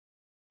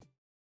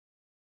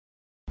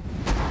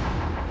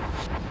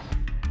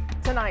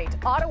Tonight,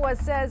 Ottawa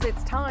says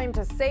it's time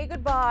to say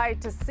goodbye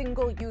to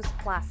single-use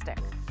plastic.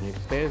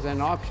 If there's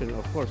an option,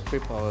 of course,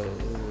 people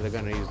are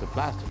going to use the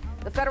plastic.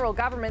 The federal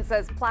government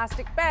says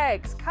plastic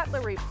bags,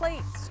 cutlery,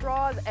 plates,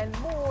 straws, and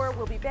more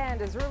will be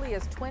banned as early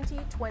as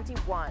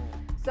 2021.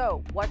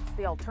 So, what's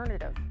the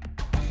alternative?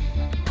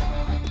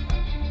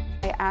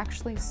 I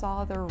actually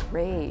saw the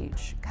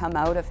rage come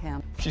out of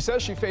him. She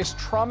says she faced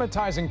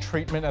traumatizing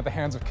treatment at the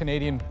hands of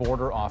Canadian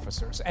border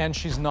officers, and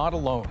she's not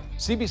alone.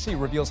 CBC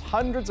reveals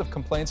hundreds of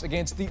complaints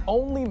against the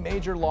only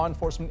major law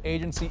enforcement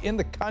agency in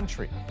the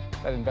country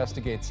that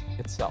investigates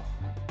itself.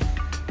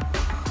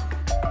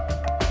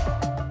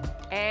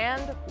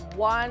 And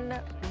one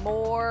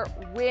more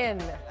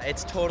win.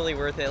 It's totally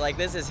worth it. Like,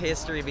 this is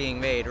history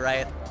being made,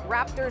 right?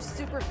 Raptors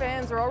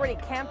superfans are already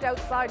camped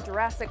outside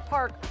Jurassic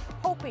Park,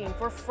 hoping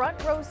for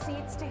front row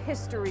seats to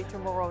history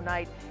tomorrow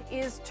night.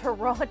 Is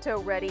Toronto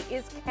ready?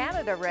 Is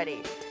Canada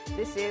ready?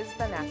 This is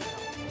The National.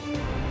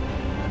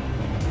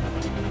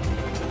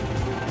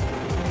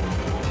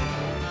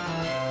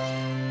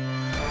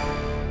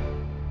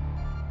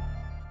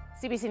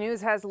 CBC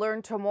News has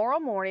learned tomorrow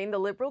morning the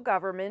Liberal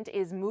government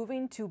is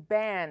moving to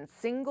ban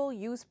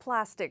single-use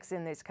plastics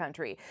in this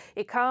country.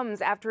 It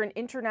comes after an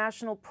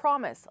international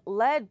promise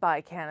led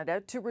by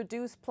Canada to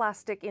reduce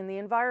plastic in the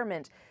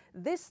environment.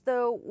 This,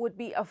 though, would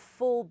be a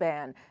full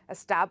ban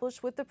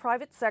established with the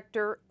private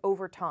sector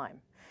over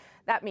time.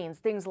 That means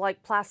things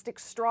like plastic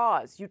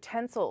straws,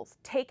 utensils,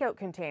 takeout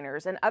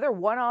containers, and other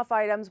one-off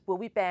items will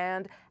be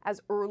banned as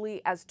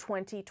early as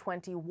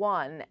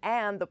 2021.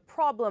 And the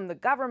problem the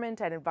government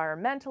and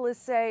environmentalists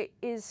say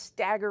is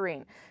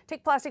staggering.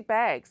 Take plastic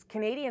bags.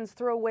 Canadians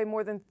throw away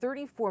more than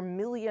 34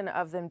 million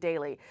of them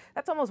daily.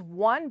 That's almost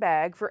one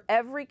bag for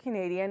every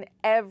Canadian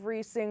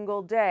every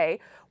single day,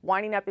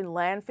 winding up in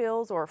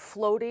landfills or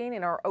floating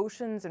in our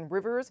oceans and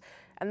rivers.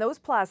 And those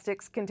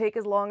plastics can take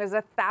as long as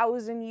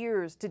 1,000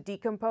 years to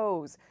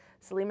decompose.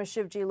 Salima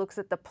Shivji looks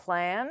at the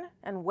plan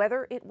and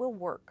whether it will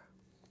work.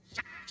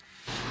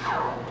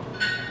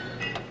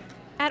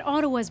 At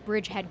Ottawa's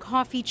Bridgehead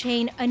coffee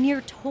chain, a near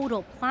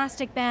total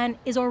plastic ban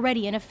is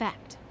already in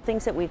effect.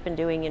 Things that we've been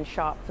doing in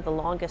shop for the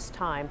longest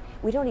time,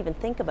 we don't even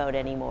think about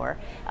anymore.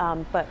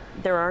 But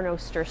there are no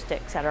stir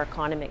sticks at our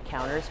condiment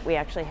counters. We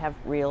actually have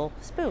real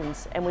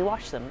spoons and we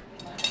wash them.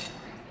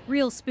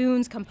 Real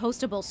spoons,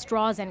 compostable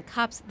straws, and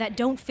cups that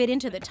don't fit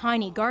into the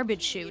tiny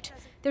garbage chute.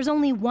 There's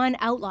only one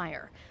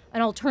outlier.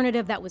 An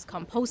alternative that was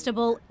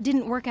compostable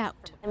didn't work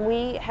out. And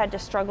we had to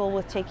struggle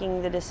with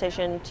taking the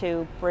decision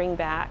to bring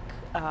back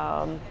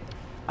a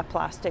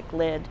plastic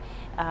lid.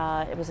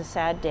 It was a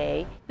sad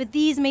day. But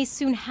these may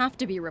soon have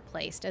to be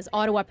replaced as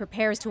Ottawa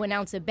prepares to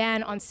announce a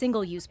ban on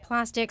single-use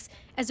plastics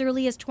as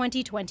early as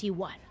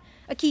 2021.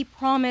 A key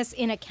promise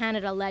in a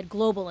Canada-led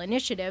global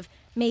initiative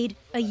made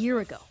a year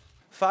ago.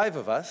 5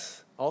 of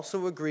us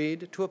also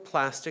agreed to a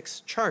plastics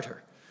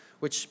charter,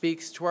 which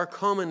speaks to our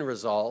common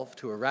resolve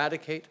to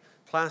eradicate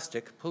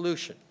plastic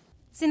pollution.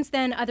 Since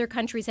then, other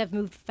countries have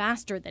moved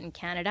faster than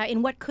Canada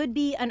in what could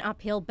be an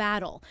uphill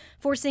battle,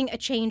 forcing a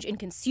change in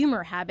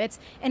consumer habits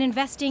and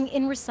investing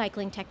in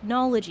recycling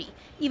technology,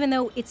 even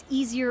though it's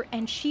easier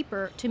and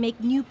cheaper to make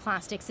new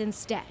plastics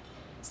instead.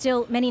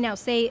 Still, many now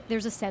say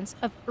there's a sense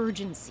of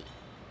urgency.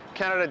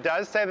 Canada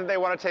does say that they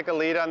want to take a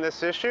lead on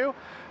this issue.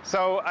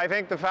 So I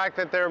think the fact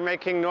that they're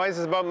making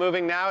noises about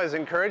moving now is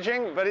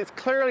encouraging, but it's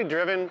clearly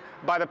driven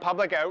by the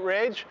public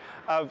outrage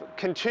of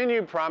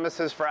continued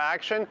promises for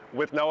action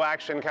with no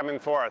action coming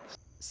forth.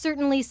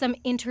 Certainly some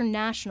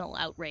international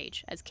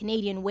outrage, as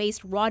Canadian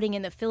waste rotting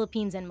in the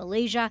Philippines and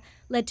Malaysia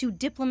led to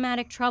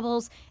diplomatic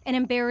troubles and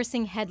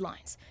embarrassing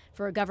headlines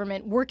for a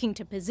government working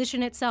to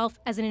position itself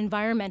as an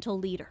environmental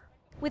leader.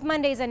 With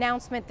Monday's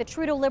announcement, the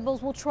Trudeau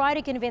Liberals will try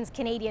to convince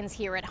Canadians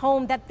here at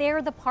home that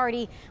they're the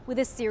party with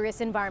a serious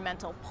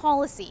environmental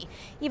policy,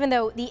 even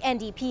though the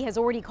NDP has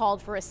already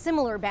called for a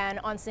similar ban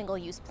on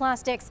single-use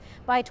plastics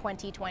by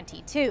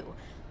 2022.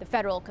 The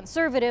federal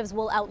Conservatives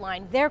will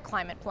outline their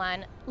climate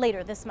plan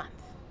later this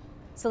month.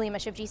 Salima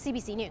Shivji,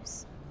 CBC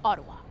News,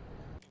 Ottawa.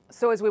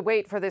 So as we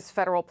wait for this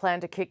federal plan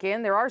to kick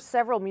in, there are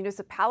several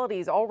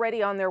municipalities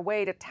already on their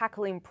way to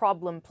tackling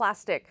problem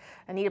plastic.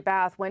 Anita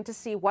Bath went to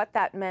see what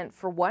that meant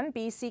for one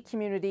BC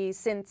community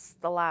since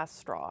the last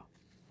straw.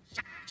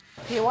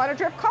 If you want to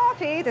drip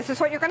coffee, this is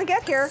what you're going to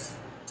get here.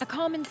 A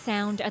common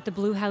sound at the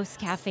Blue House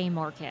Cafe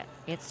Market.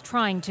 It's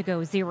trying to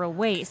go zero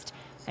waste,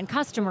 and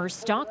customers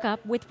stock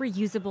up with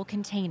reusable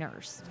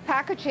containers.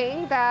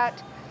 Packaging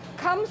that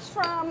comes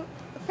from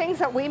things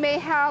that we may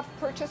have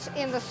purchased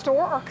in the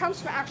store or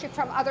comes from actually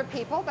from other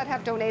people that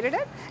have donated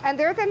it, and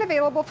they're then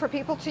available for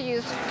people to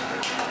use.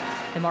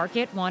 The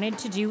market wanted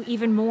to do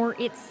even more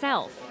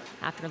itself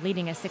after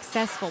leading a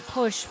successful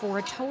push for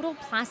a total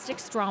plastic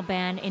straw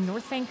ban in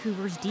North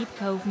Vancouver's Deep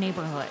Cove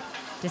neighborhood.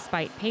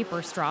 Despite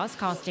paper straws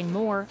costing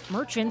more,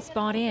 merchants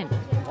bought in.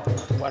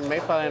 1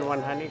 maple and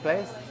 1 honey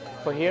glaze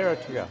for here or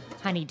to go.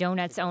 Honey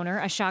Donuts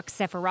owner Ashok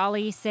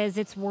Sefarali says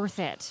it's worth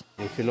it.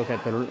 If you look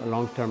at the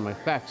long-term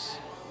effects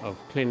of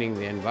cleaning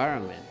the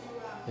environment,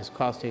 it's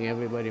costing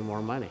everybody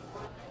more money.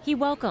 He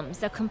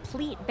welcomes a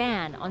complete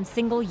ban on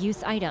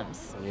single-use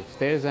items. If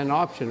there's an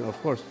option, of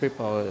course,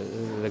 people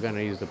they're going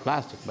to use the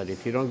plastic. But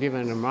if you don't give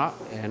them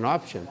an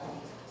option,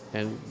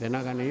 then they're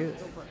not going to use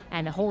it.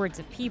 And hordes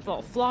of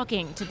people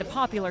flocking to the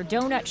popular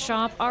donut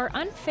shop are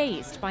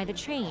unfazed by the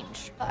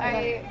change.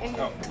 I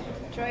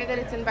enjoy that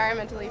it's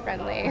environmentally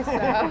friendly,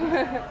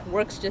 so.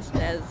 Works just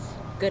as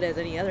good as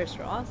any other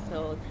straw,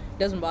 so it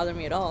doesn't bother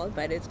me at all,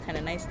 but it's kind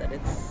of nice that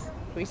it's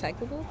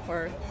recyclable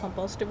or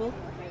compostable.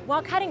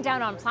 While cutting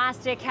down on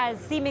plastic has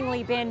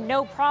seemingly been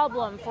no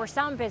problem for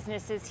some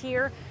businesses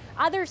here,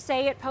 others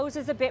say it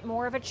poses a bit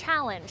more of a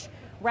challenge.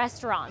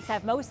 Restaurants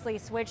have mostly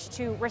switched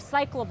to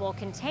recyclable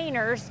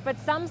containers, but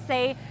some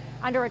say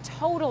under a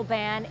total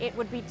ban, it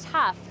would be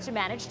tough to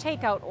manage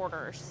takeout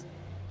orders.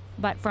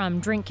 But from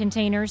drink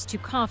containers to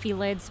coffee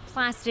lids,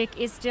 plastic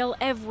is still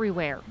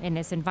everywhere in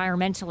this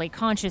environmentally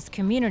conscious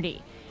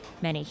community.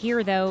 Many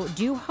here, though,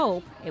 do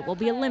hope it will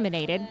be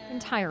eliminated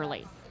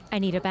entirely.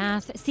 Anita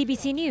Bath,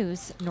 CBC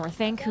News, North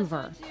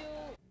Vancouver.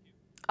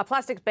 A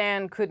plastic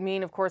ban could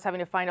mean, of course, having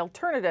to find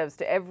alternatives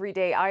to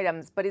everyday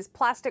items, but is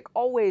plastic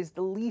always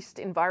the least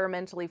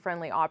environmentally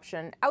friendly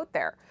option out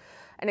there?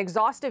 An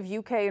exhaustive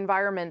UK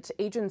Environment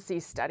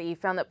Agency study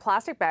found that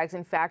plastic bags,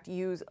 in fact,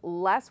 use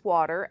less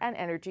water and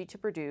energy to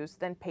produce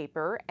than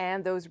paper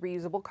and those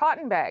reusable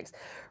cotton bags.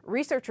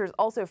 Researchers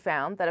also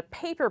found that a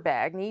paper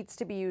bag needs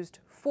to be used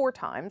 4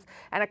 times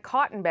and a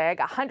cotton bag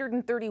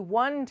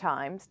 131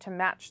 times to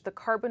match the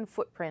carbon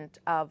footprint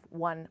of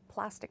one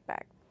plastic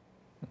bag.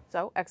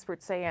 So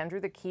experts say, Andrew,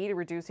 the key to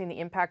reducing the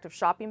impact of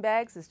shopping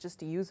bags is just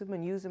to use them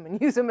and use them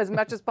and use them as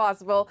much as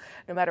possible,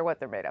 no matter what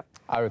they're made of.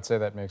 I would say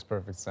that makes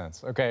perfect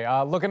sense. Okay,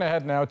 looking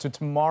ahead now to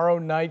tomorrow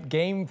night,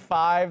 Game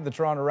 5, the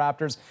Toronto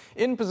Raptors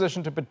in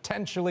position to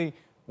potentially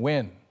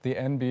win the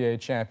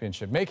NBA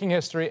championship, making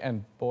history,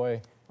 and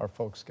boy, are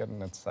folks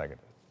getting excited.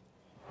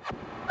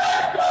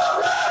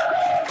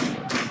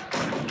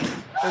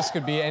 This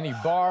could be any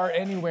bar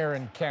anywhere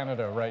in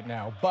Canada right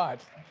now, but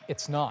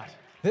it's not.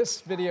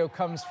 This video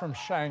comes from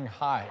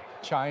Shanghai,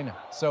 China.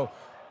 So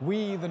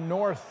we, the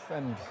North,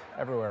 and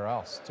everywhere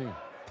else too,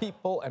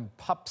 people and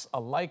pups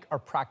alike are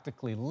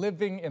practically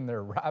living in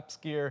their Raps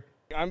gear.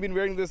 I've been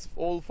wearing this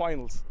all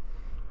finals.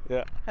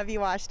 Yeah. Have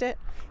you watched it?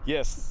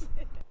 Yes.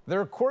 There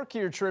are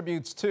quirkier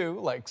tributes too,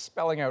 like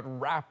spelling out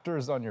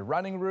Raptors on your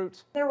running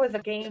route. There was a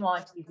game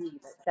on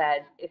TV that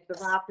said, if the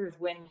Raptors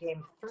win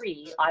game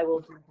 3, I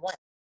will do 1.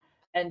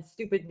 And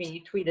stupid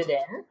me tweeted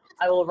in,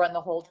 I will run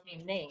the whole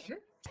team name.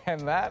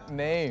 And that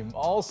name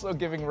also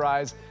giving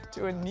rise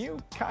to a new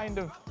kind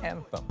of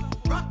anthem.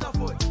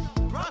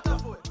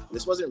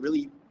 This wasn't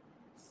really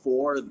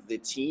for the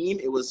team.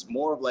 It was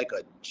more of like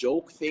a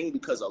joke thing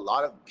because a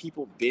lot of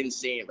people been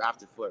saying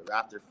Raptor foot,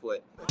 Raptor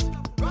foot.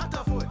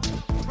 Raptor foot,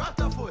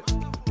 Raptor foot,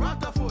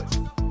 Raptor foot,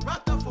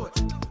 Raptor foot,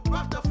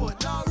 Raptor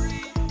foot. Now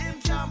read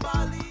him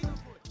Chambali.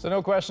 So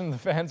no question the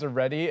fans are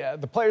ready.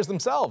 The players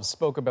themselves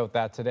spoke about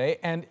that today.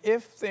 And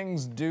if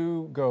things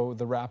do go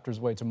the Raptors'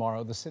 way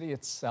tomorrow, the city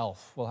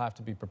itself will have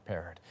to be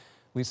prepared.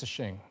 Lisa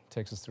Shing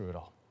takes us through it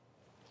all.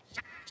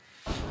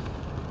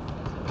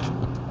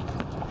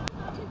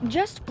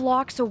 Just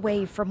blocks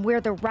away from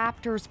where the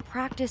Raptors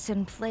practice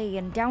and play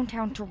in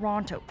downtown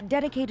Toronto,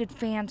 dedicated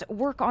fans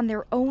work on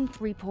their own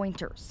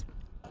three-pointers.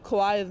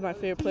 Kawhi is my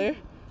favorite player.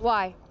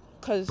 Why?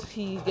 Because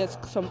he gets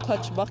some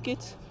clutch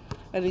buckets,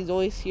 and he's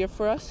always here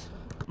for us.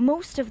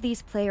 Most of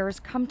these players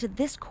come to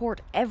this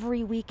court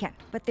every weekend,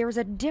 but there's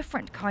a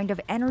different kind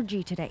of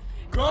energy today.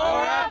 Go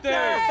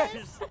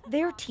Raptors!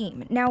 Their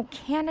team, now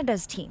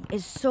Canada's team,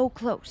 is so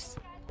close.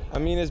 I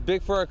mean, it's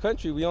big for our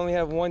country. We only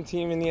have one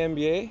team in the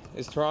NBA.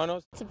 It's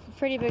Toronto. It's a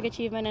pretty big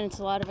achievement, and it's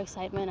a lot of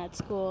excitement at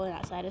school and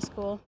outside of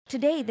school.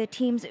 Today, the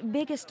team's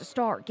biggest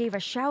star gave a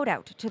shout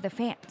out to the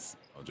fans.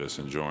 Just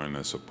enjoying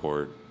the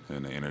support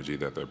and the energy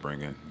that they're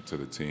bringing to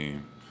the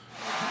team.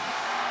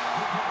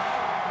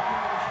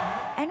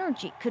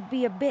 Energy could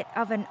be a bit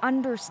of an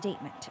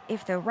understatement.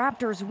 If the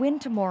Raptors win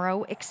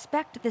tomorrow,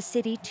 expect the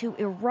city to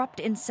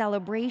erupt in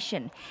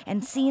celebration,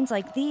 and scenes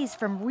like these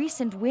from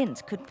recent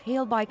wins could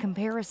pale by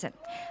comparison.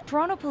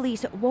 Toronto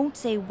police won't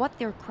say what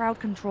their crowd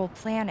control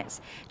plan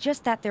is,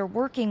 just that they're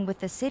working with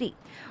the city.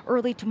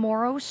 Early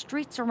tomorrow,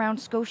 streets around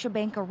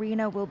Scotiabank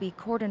Arena will be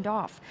cordoned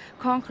off,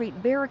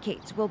 concrete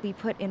barricades will be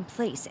put in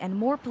place, and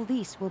more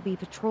police will be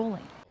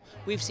patrolling.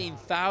 We've seen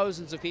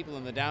thousands of people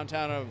in the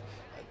downtown of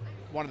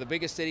one of the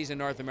biggest cities in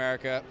North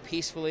America,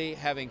 peacefully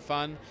having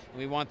fun, and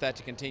we want that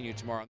to continue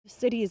tomorrow. The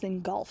city is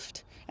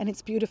engulfed, and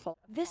it's beautiful.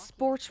 This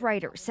sports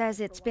writer says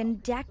it's been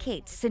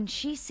decades since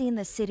she's seen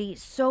the city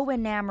so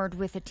enamored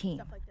with a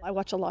team. I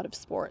watch a lot of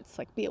sports,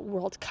 like be it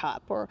World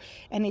Cup or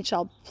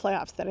NHL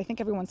playoffs, that I think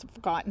everyone's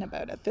forgotten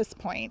about at this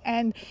point.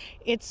 And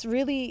it's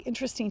really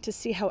interesting to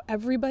see how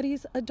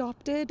everybody's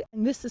adopted.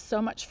 And this is so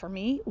much for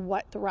me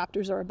what the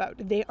Raptors are about.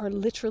 They are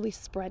literally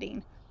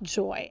spreading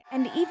joy.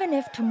 And even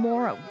if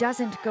tomorrow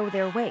doesn't go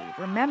their way,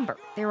 remember,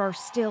 there are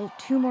still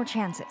 2 more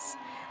chances.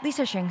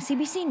 Lisa Shing,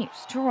 CBC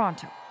News,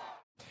 Toronto.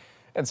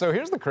 And so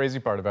here's the crazy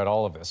part about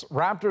all of this.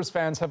 Raptors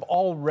fans have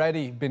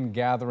already been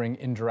gathering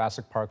in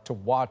Jurassic Park to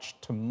watch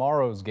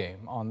tomorrow's game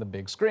on the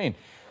big screen.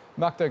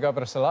 Magda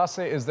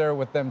Gabraselassie is there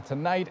with them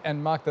tonight,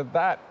 and Magda,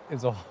 that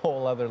is a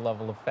whole other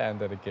level of fan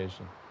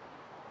dedication.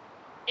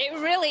 It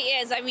really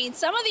is. I mean,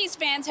 some of these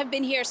fans have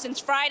been here since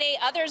Friday,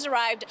 others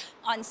arrived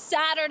on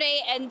Saturday,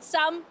 and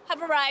some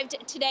have arrived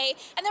today.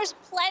 And there's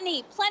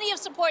plenty of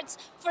supports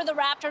for the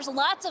Raptors.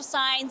 Lots of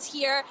signs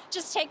here.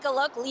 Just take a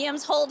look.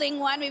 Liam's holding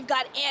one. We've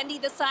got Andy,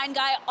 the sign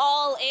guy,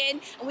 all in.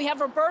 And we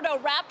have Roberto,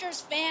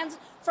 Raptors fans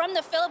from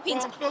the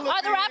Philippines.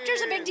 Are the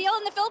Raptors a big deal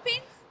in the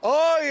Philippines?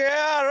 Oh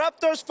yeah,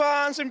 Raptors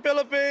fans in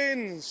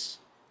Philippines.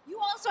 You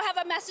also have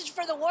a message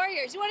for the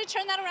Warriors. You want to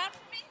turn that around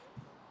for me?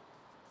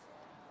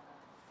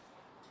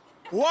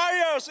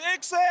 Warriors,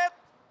 exit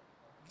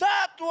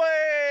that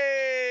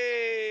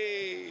way!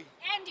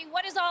 Andy,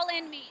 what does all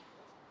in mean?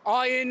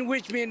 All in,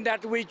 which means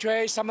that we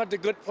trade some of the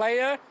good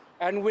players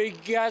and we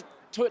get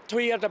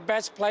three of the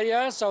best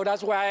players, so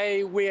that's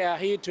why we are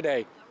here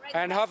today. Right.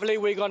 And hopefully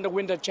we're going to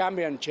win the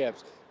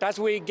championships. That's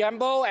we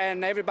gamble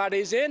and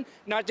everybody's in,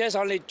 not just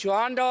only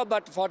Toronto,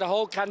 but for the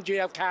whole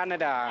country of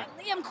Canada.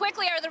 And Liam,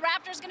 quickly, are the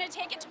Raptors going to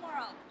take it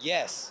tomorrow?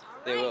 Yes,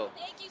 they will.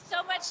 Thank you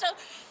so much. So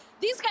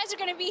these guys are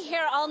going to be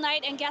here all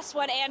night, and guess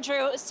what,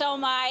 Andrew? So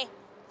am I.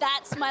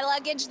 That's my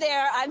luggage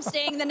there. I'm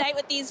staying the night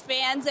with these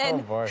fans,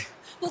 and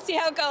we'll see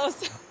how it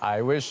goes.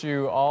 I wish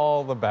you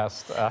all the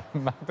best.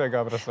 Magda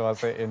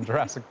Gabraselassie in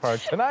Jurassic Park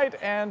tonight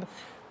and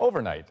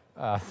overnight.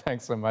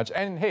 Thanks so much.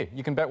 And hey,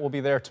 you can bet we'll be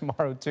there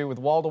tomorrow too with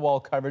wall-to-wall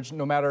coverage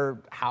no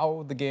matter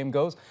how the game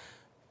goes.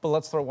 But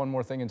let's throw one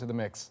more thing into the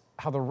mix.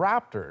 How the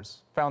Raptors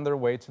found their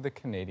way to the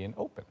Canadian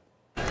Open.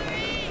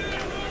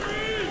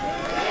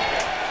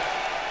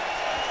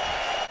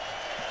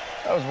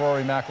 That was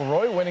Rory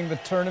McIlroy winning the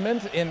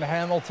tournament in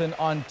Hamilton,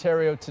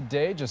 Ontario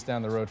today, just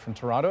down the road from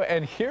Toronto.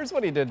 And here's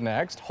what he did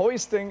next,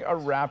 hoisting a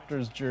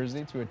Raptors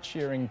jersey to a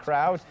cheering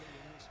crowd.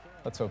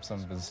 Let's hope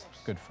some of his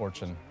good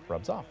fortune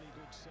rubs off.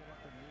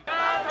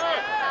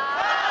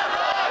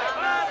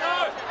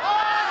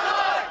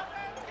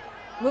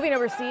 Moving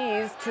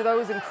overseas to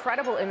those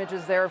incredible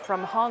images there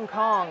from Hong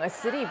Kong, a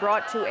city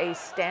brought to a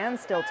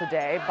standstill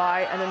today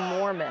by an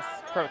enormous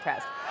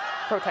protest.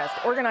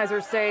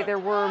 Organizers say there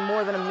were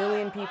more than 1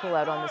 million people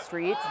out on the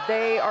streets.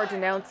 They are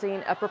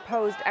denouncing a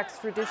proposed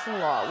extradition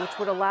law, which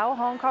would allow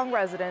Hong Kong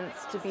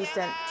residents to be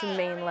sent to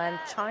mainland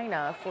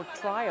China for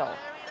trial.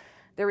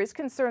 There is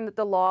concern that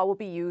the law will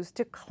be used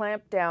to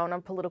clamp down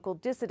on political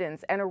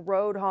dissidents and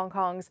erode Hong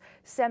Kong's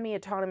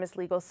semi-autonomous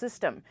legal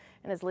system.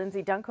 And as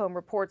Lindsay Duncombe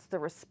reports, the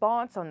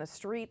response on the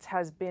streets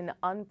has been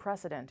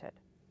unprecedented.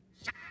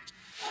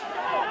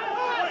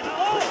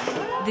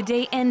 The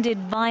day ended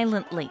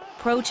violently,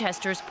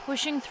 protesters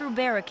pushing through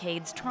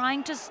barricades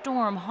trying to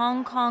storm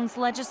Hong Kong's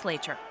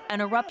legislature,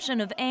 an eruption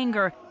of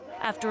anger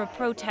after a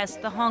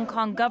protest the Hong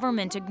Kong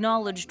government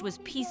acknowledged was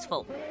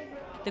peaceful.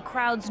 The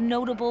crowds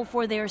notable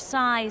for their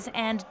size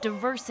and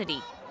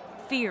diversity.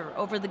 Fear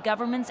over the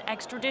government's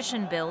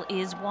extradition bill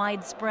is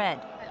widespread.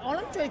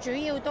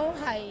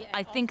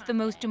 I think the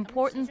most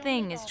important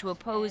thing is to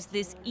oppose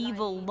this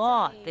evil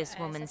law, this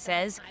woman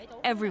says.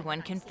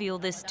 Everyone can feel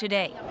this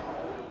today.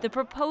 The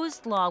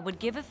proposed law would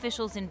give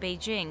officials in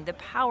Beijing the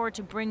power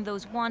to bring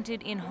those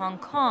wanted in Hong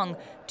Kong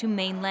to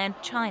mainland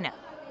China.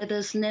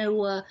 There's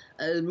no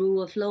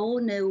rule of law,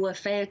 no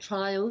fair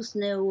trials,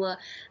 no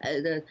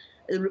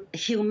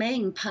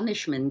humane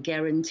punishment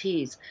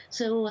guarantees.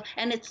 So,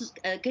 and it's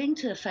going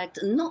to affect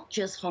not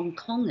just Hong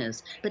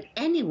Kongers, but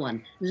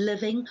anyone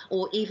living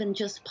or even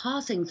just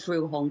passing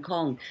through Hong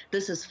Kong.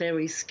 This is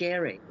very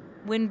scary.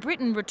 When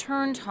Britain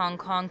returned Hong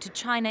Kong to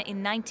China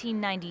in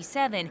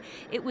 1997,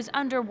 it was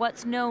under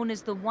what's known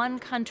as the One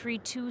Country,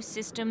 Two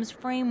Systems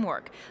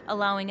framework,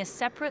 allowing a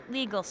separate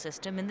legal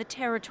system in the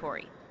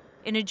territory.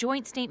 In a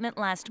joint statement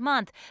last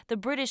month, the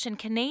British and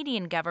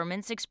Canadian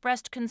governments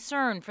expressed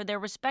concern for their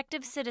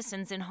respective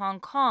citizens in Hong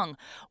Kong,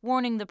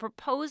 warning the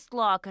proposed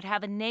law could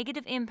have a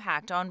negative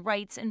impact on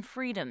rights and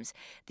freedoms.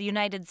 The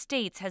United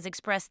States has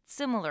expressed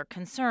similar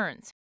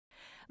concerns.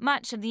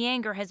 Much of the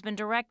anger has been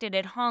directed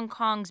at Hong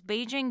Kong's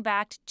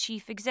Beijing-backed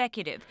chief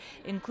executive,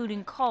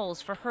 including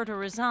calls for her to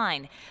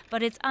resign.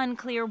 But it's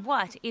unclear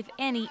what, if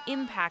any,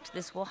 impact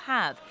this will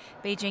have.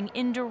 Beijing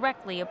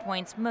indirectly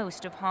appoints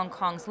most of Hong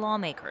Kong's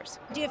lawmakers.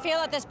 Do you feel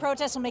that this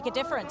protest will make a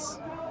difference?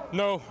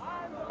 No,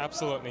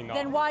 absolutely not.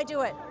 Then why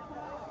do it?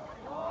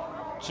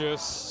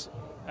 Just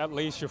at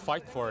least you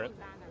fight for it.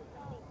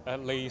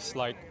 At least,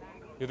 like,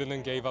 you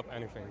didn't give up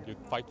anything. You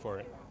fight for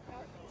it.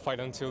 Fight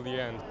until the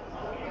end.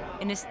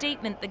 In a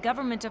statement, the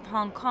government of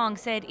Hong Kong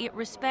said it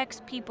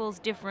respects people's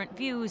different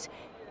views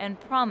and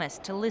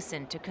promised to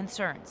listen to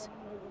concerns.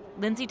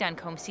 Lindsay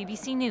Duncombe,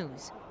 CBC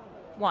News,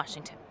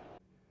 Washington.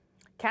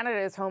 Canada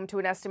is home to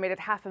an estimated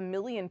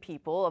 500,000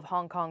 people of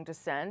Hong Kong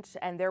descent,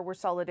 and there were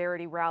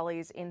solidarity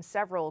rallies in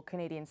several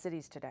Canadian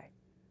cities today.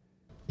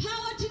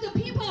 Power to the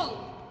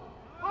people!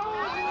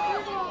 Power to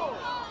the people!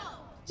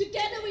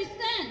 Together we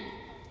stand!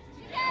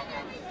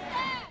 Together we stand!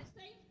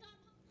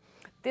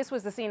 This This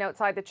was the scene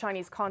outside the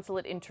Chinese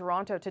consulate in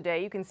Toronto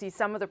today. You can see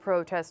some of the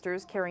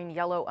protesters carrying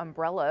yellow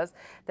umbrellas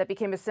that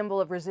became a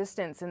symbol of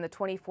resistance in the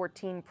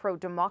 2014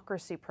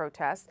 pro-democracy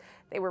protests.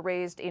 They were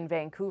raised in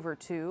Vancouver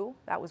too.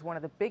 That was one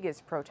of the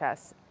biggest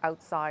protests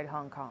outside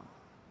Hong Kong.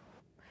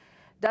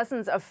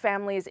 Dozens of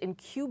families in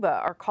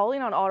Cuba are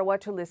calling on Ottawa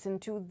to listen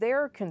to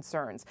their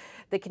concerns.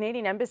 The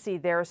Canadian embassy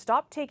there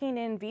stopped taking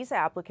in visa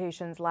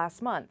applications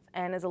last month.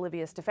 And as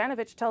Olivia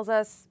Stefanovich tells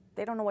us,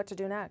 they don't know what to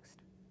do next.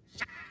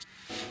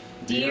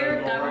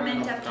 Dear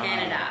Government of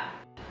Canada.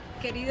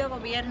 Querido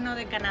Gobierno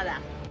de Canadá.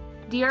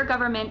 Dear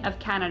Government of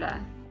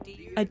Canada.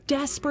 A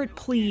desperate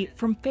plea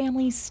from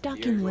families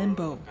stuck in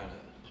limbo.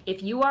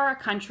 If you are a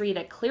country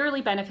that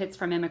clearly benefits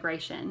from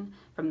immigration,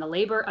 from the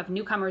labor of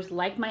newcomers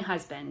like my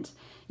husband,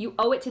 you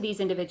owe it to these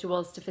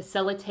individuals to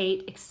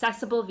facilitate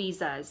accessible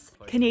visas.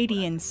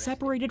 Canadians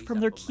separated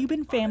from their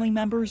Cuban family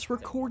members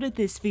recorded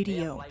this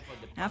video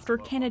after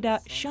Canada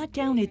shut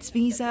down its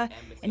visa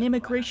and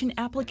immigration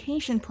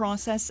application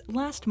process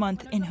last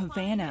month in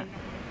Havana.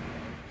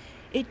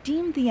 It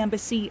deemed the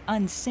embassy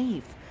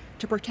unsafe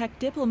to protect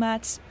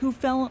diplomats who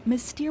fell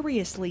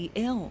mysteriously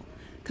ill,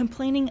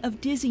 complaining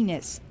of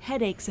dizziness,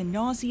 headaches, and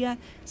nausea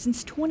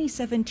since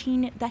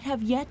 2017 that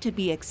have yet to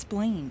be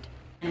explained.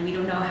 And we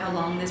don't know how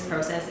long this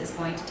process is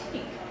going to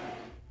take.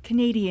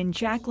 Canadian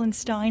Jacqueline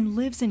Stein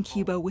lives in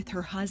Cuba with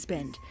her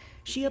husband.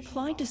 She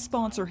applied to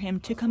sponsor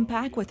him to come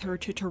back with her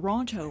to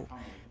Toronto,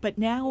 but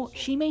now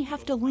she may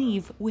have to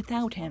leave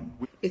without him.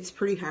 It's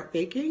pretty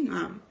heartbreaking,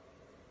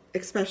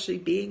 especially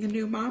being a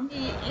new mom.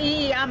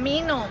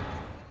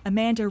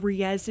 Amanda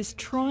Riez is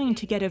trying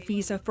to get a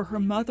visa for her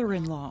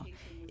mother-in-law.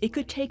 It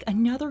could take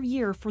another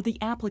year for the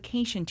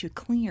application to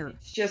clear.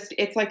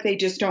 It's like they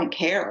just don't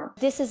care.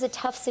 This is a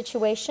tough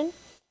situation.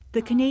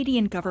 The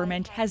Canadian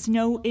government has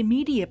no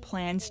immediate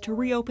plans to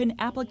reopen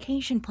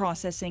application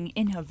processing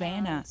in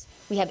Havana.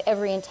 We have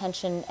every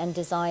intention and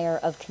desire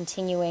of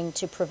continuing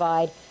to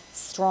provide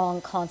strong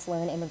consular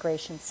and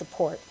immigration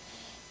support.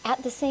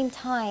 At the same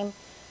time,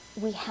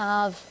 we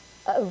have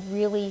a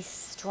really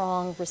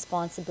strong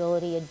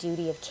responsibility, a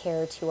duty of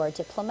care to our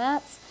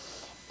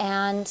diplomats,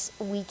 and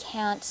we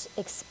can't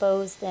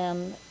expose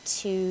them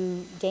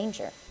to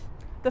danger.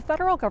 The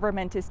federal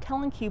government is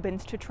telling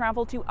Cubans to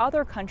travel to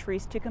other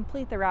countries to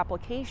complete their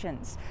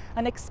applications,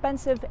 an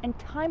expensive and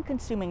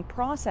time-consuming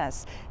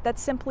process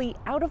that's simply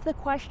out of the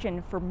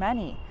question for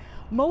many.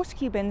 Most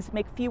Cubans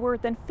make fewer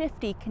than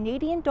 50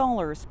 Canadian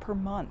dollars per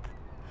month.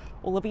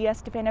 Olivia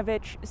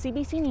Stefanovich,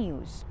 CBC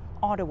News,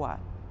 Ottawa.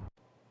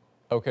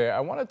 Okay, I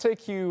want to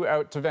take you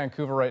out to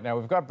Vancouver right now.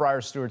 We've got Briar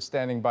Stewart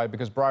standing by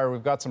because, Briar,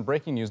 we've got some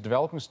breaking news,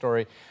 developing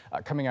story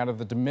coming out of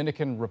the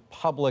Dominican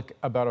Republic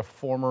about a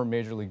former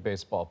Major League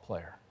Baseball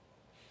player.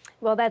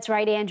 Well, that's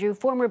right, Andrew.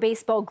 Former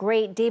baseball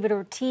great David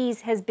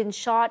Ortiz has been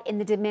shot in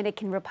the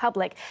Dominican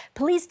Republic.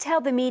 Police tell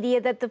the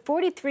media that the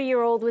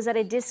 43-year-old was at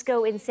a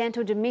disco in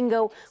Santo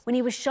Domingo when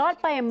he was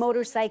shot by a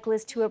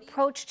motorcyclist who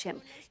approached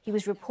him. He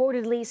was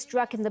reportedly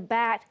struck in the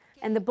back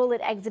and the bullet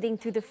exiting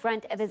through the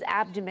front of his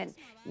abdomen.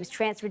 He was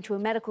transferred to a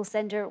medical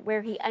center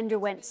where he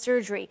underwent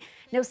surgery.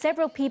 Now,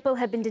 several people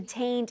have been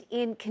detained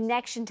in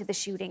connection to the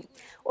shooting.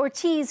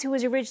 Ortiz, who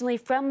was originally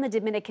from the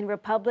Dominican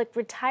Republic,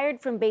 retired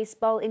from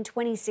baseball in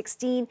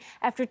 2016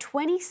 after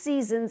 20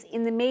 seasons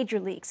in the major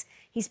leagues.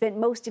 He spent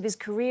most of his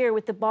career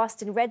with the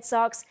Boston Red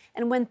Sox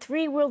and won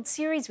 3 World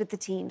Series with the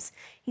teams.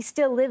 He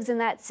still lives in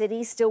that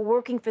city, still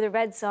working for the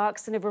Red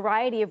Sox in a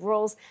variety of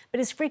roles, but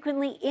is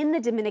frequently in the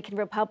Dominican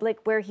Republic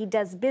where he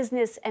does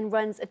business and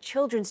runs a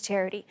children's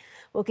charity.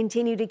 We'll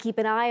continue to keep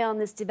an eye on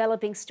this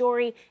developing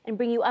story and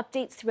bring you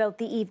updates throughout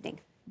the evening.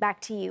 Back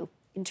to you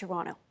in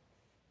Toronto.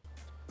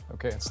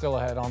 Okay, and still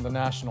ahead on the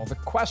National, the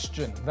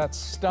question that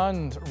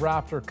stunned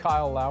Raptor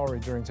Kyle Lowry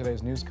during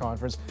today's news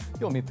conference.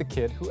 You'll meet the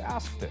kid who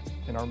asked it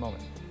in our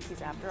moment.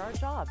 He's after our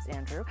jobs,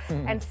 Andrew.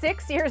 And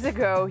 6 years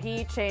ago,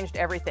 he changed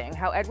everything.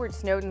 How Edward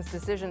Snowden's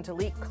decision to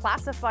leak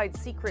classified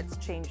secrets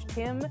changed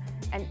him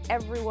and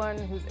everyone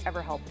who's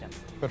ever helped him.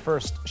 But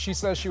first, she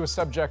says she was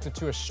subjected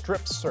to a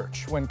strip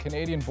search when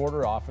Canadian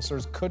border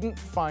officers couldn't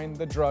find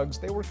the drugs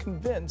they were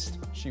convinced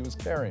she was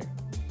carrying.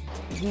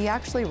 He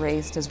actually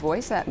raised his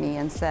voice at me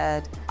and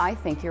said, "I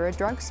think you're a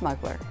drug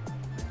smuggler."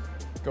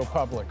 Go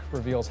Public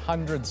reveals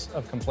hundreds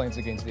of complaints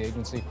against the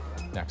agency.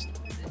 Next.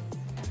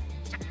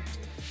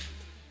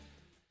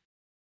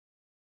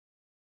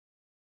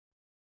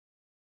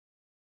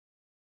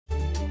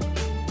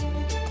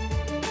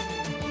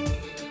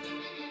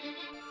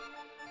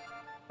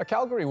 A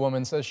Calgary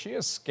woman says she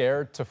is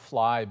scared to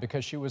fly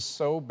because she was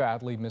so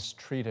badly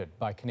mistreated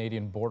by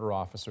Canadian border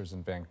officers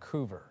in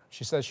Vancouver.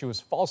 She says she was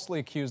falsely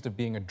accused of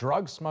being a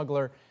drug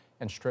smuggler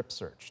and strip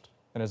searched.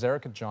 And as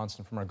Erica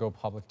Johnson from our Go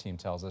Public team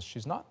tells us,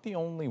 she's not the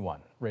only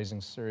one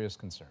raising serious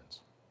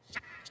concerns.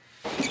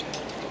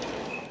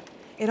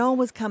 It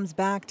always comes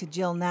back to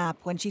Jill Knapp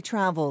when she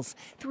travels.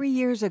 3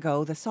 years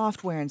ago, the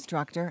software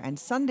instructor and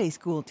Sunday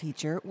school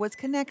teacher was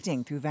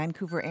connecting through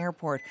Vancouver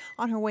Airport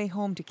on her way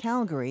home to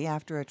Calgary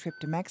after a trip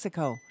to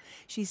Mexico.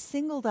 She's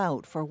singled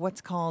out for what's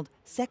called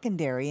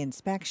secondary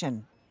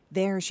inspection.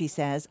 There, she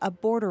says, a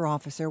border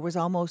officer was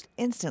almost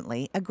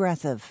instantly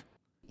aggressive.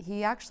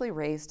 He actually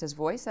raised his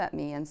voice at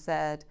me and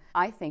said,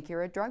 "I think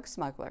you're a drug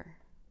smuggler."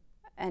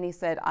 And he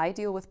said, "I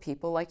deal with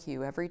people like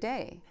you every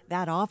day."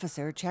 That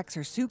officer checks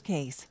her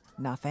suitcase.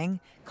 Nothing.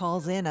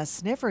 Calls in a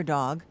sniffer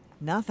dog.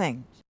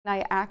 Nothing.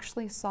 I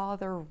actually saw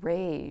the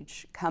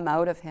rage come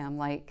out of him,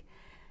 like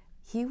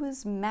he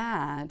was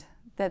mad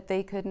that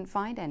they couldn't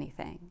find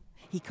anything.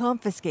 He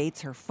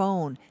confiscates her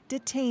phone,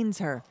 detains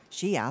her.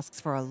 She asks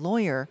for a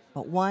lawyer,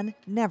 but one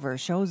never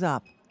shows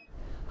up.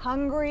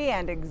 Hungry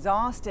and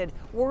exhausted,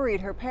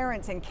 worried her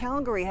parents in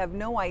Calgary have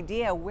no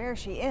idea where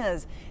she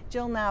is,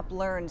 Jill Knapp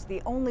learns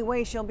the only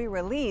way she'll be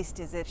released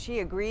is if she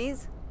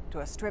agrees to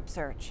a strip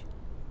search.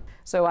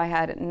 So I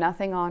had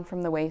nothing on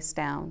from the waist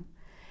down,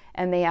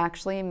 and they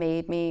actually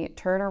made me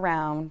turn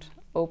around,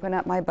 open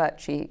up my butt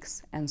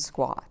cheeks, and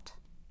squat.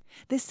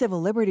 This civil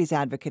liberties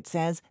advocate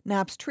says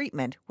Knapp's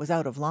treatment was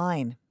out of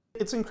line.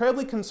 It's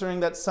incredibly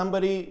concerning that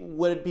somebody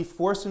would be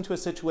forced into a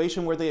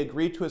situation where they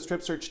agreed to a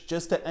strip search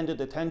just to end a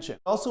detention.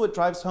 Also, it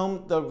drives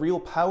home the real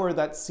power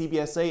that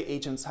CBSA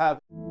agents have.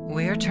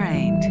 We're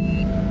trained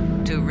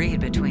to read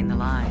between the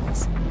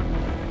lines.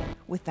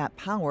 With that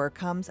power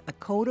comes a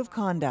code of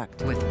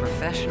conduct. With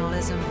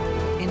professionalism,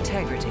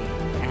 integrity,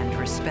 and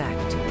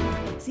respect.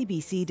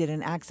 CBC did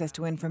an access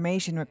to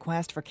information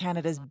request for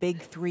Canada's big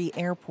three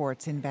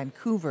airports in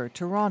Vancouver,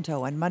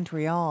 Toronto, and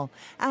Montreal,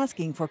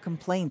 asking for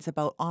complaints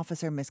about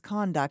officer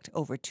misconduct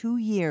over 2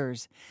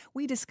 years.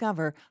 We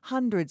discover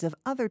hundreds of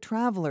other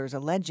travelers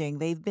alleging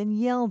they've been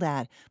yelled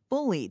at,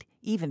 bullied,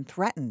 even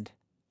threatened.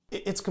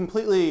 It's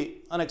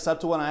completely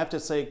unacceptable, and I have to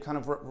say kind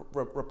of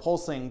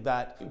repulsing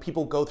that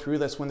people go through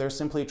this when they're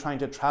simply trying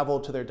to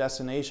travel to their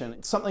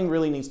destination. Something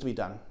really needs to be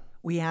done.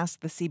 We asked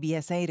the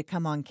CBSA to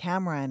come on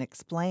camera and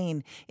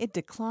explain. It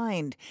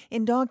declined.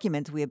 In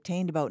documents we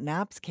obtained about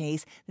Knapp's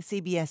case, the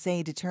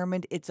CBSA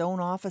determined its own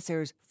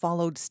officers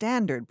followed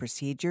standard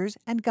procedures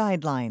and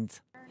guidelines.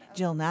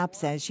 Jill Knapp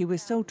says she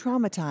was so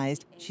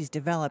traumatized, she's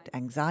developed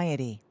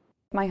anxiety.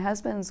 My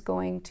husband's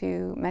going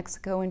to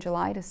Mexico in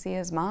July to see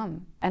his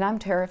mom, and I'm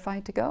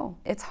terrified to go.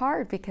 It's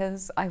hard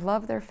because I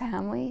love their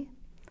family,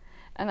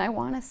 and I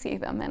want to see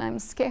them, and I'm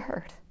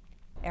scared.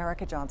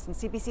 Erica Johnson,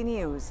 CBC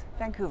News,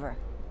 Vancouver.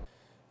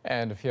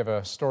 And if you have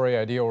a story,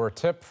 idea, or a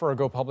tip for a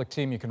Go Public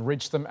team, you can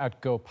reach them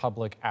at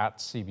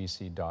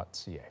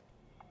gopublic@cbc.ca.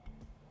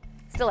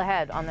 Still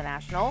ahead on The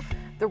National,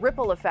 the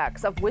ripple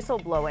effects of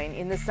whistleblowing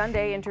in the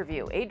Sunday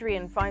interview.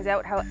 Adrian finds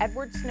out how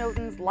Edward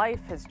Snowden's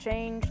life has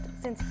changed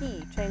since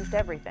he changed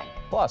everything.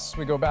 Plus,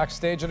 we go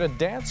backstage at a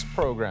dance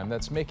program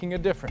that's making a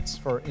difference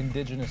for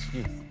Indigenous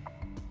youth.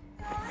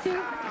 2,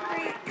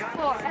 3,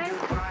 4, and...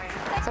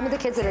 Some of the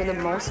kids that are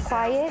the most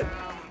quiet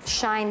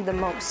shine the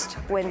most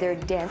when they're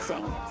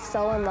dancing.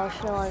 So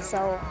emotional and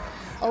so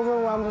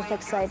overwhelmed with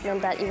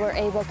excitement that you were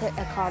able to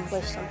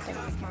accomplish something.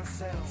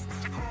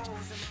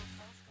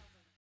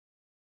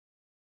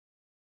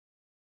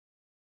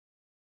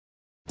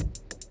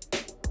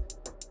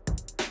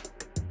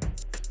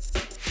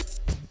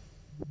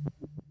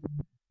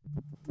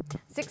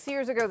 Six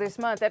years ago this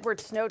month, Edward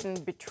Snowden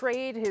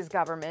betrayed his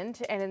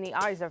government and, in the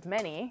eyes of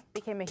many,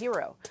 became a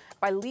hero.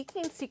 By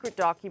leaking secret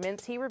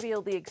documents, he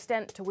revealed the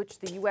extent to which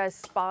the U.S.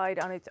 spied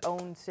on its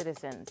own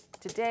citizens.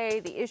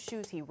 Today, the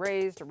issues he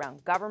raised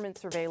around government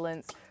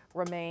surveillance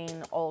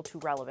remain all too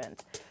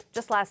relevant.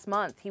 Just last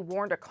month, he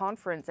warned a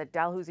conference at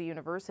Dalhousie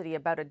University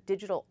about a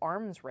digital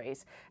arms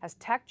race as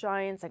tech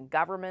giants and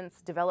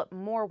governments develop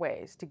more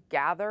ways to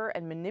gather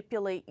and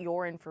manipulate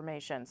your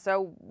information.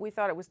 So we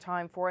thought it was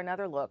time for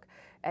another look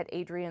at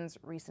Adrian's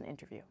recent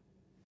interview.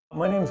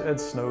 My name's Ed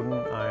Snowden.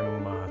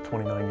 I'm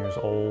 29 years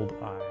old.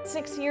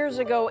 6 years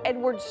ago,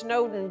 Edward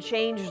Snowden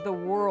changed the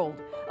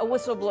world. A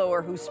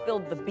whistleblower who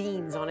spilled the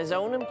beans on his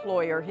own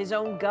employer, his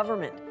own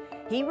government.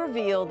 He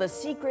revealed a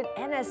secret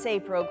NSA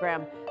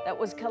program that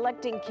was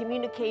collecting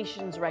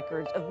communications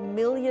records of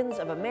millions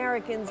of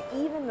Americans,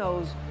 even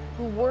those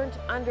who weren't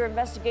under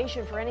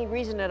investigation for any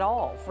reason at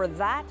all. For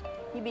that,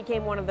 he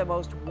became one of the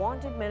most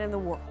wanted men in the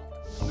world.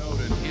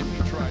 Snowden, if he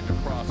tried to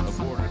cross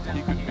the border,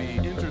 he could be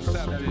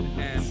intercepted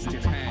and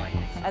detained.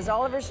 As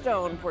Oliver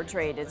Stone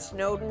portrayed it,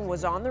 Snowden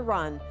was on the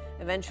run,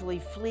 eventually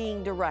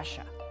fleeing to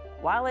Russia.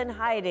 While in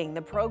hiding,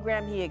 the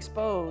program he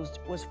exposed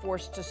was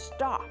forced to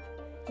stop.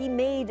 He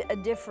made a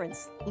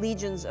difference.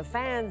 Legions of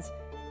fans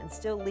and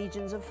still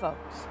legions of foes.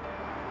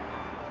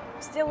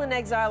 Still in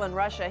exile in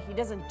Russia, he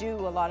doesn't do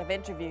a lot of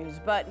interviews,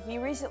 but he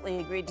recently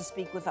agreed to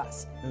speak with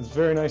us. It's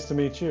very nice to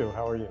meet you.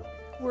 How are you?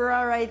 We're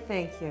all right,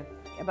 thank you.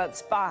 About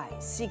spies,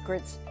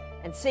 secrets,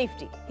 and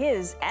safety,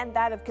 his and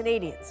that of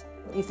Canadians.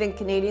 You think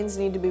Canadians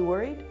need to be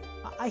worried?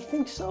 I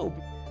think so.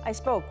 I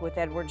spoke with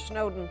Edward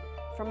Snowden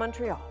from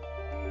Montreal.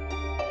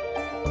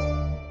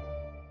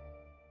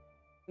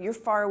 You're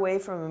far away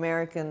from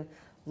American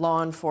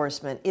law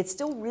enforcement. It's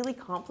still really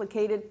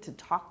complicated to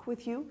talk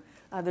with you.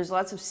 There's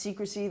lots of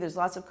secrecy, there's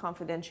lots of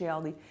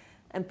confidentiality,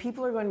 and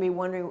people are going to be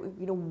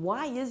wondering,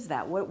 why is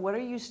that? What are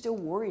you still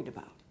worried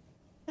about?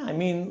 I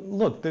mean,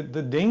 look, the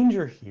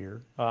danger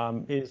here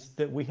is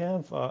that we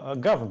have a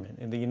government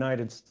in the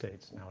United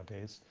States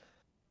nowadays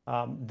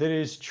that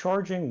is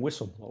charging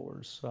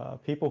whistleblowers,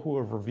 people who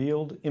have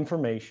revealed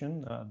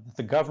information that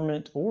the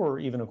government or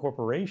even a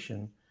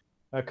corporation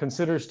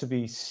considers to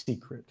be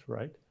secret,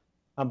 right?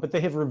 But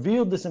they have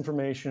revealed this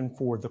information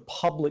for the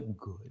public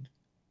good.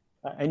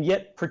 And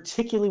yet,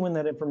 particularly when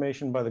that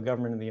information by the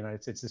government in the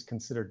United States is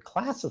considered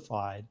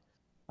classified,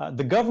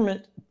 the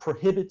government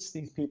prohibits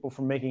these people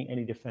from making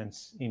any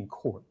defense in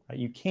court. Right?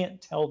 You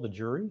can't tell the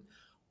jury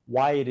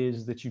why it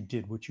is that you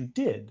did what you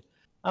did.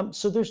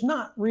 So there's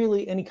not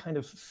really any kind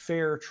of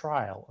fair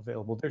trial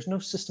available. There's no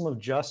system of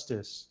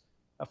justice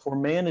for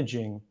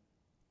managing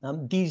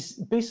these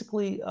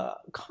basically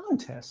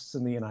contests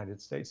in the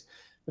United States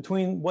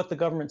between what the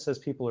government says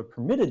people are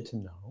permitted to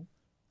know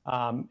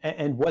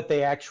and what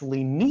they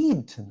actually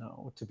need to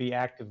know to be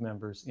active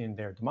members in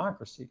their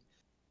democracy.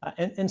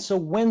 And so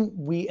when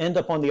we end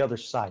up on the other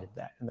side of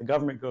that and the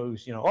government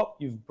goes, you know, oh,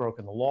 you've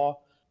broken the law,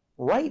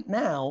 right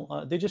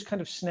now, they just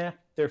kind of snap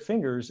their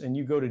fingers and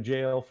you go to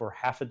jail for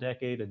half a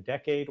decade,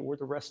 or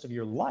the rest of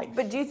your life.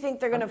 But do you think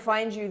they're going to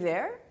find you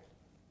there?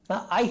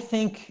 I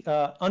think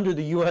under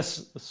the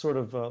U.S. sort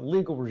of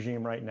legal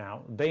regime right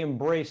now, they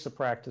embrace a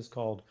practice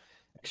called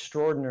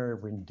extraordinary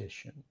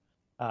rendition,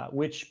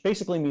 which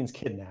basically means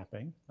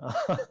kidnapping.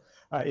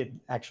 It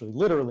actually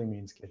literally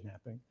means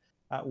kidnapping,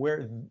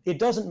 where it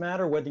doesn't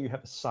matter whether you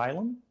have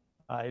asylum,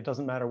 it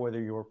doesn't matter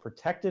whether you're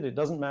protected, it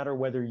doesn't matter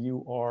whether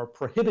you are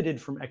prohibited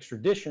from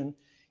extradition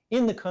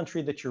in the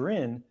country that you're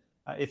in.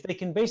 If they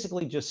can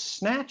basically just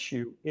snatch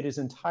you, it is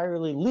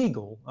entirely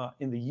legal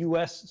in the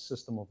U.S.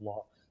 system of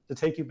law to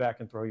take you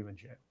back and throw you in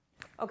jail.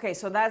 Okay,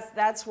 so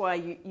that's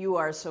why you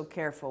are so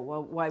careful.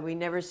 Well, why we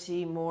never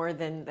see more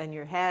than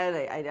your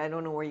head. I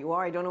don't know where you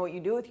are. I don't know what you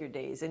do with your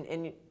days.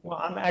 Well,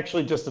 I'm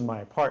actually just in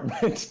my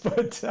apartment,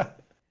 but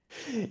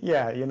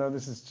yeah, you know,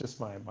 this is just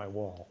my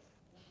wall.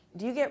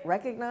 Do you get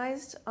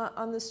recognized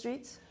on the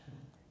streets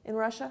in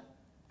Russia?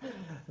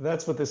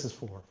 That's what this is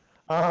for.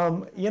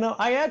 You know,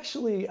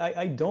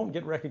 I don't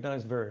get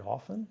recognized very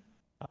often.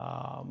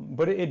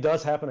 But it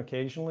does happen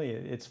occasionally.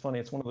 It's funny.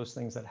 It's one of those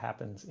things that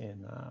happens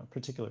in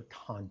particular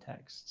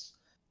contexts.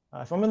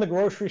 If I'm in the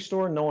grocery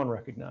store, no one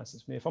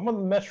recognizes me. If I'm on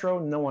the metro,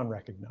 no one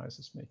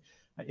recognizes me.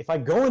 If I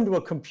go into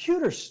a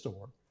computer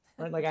store,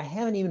 right, like I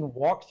haven't even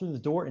walked through the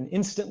door and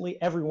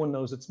instantly everyone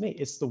knows it's me.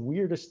 It's the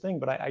weirdest thing,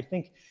 but I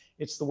think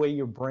it's the way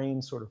your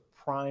brain sort of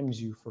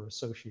primes you for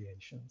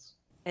associations.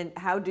 And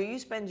how do you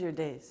spend your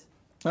days?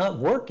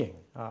 Working.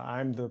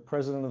 I'm the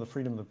president of the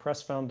Freedom of the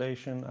Press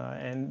Foundation,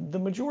 and the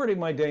majority of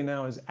my day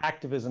now is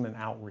activism and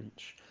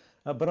outreach.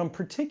 But I'm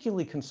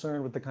particularly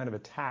concerned with the kind of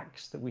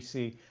attacks that we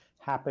see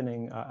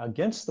happening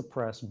against the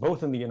press,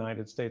 both in the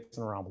United States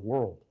and around the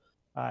world.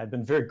 I've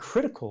been very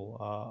critical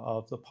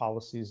of the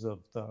policies of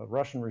the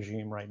Russian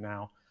regime right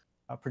now,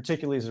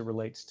 particularly as it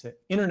relates to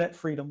internet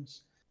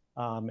freedoms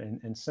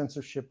and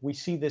censorship. We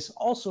see this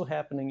also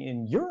happening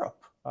in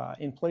Europe,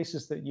 in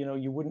places that, you know,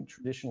 you wouldn't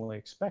traditionally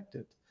expect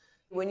it.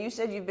 When you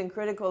said you've been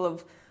critical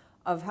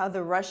of how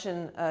the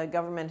Russian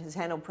government has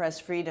handled press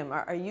freedom,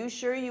 are you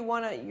sure you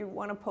want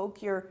to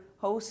poke your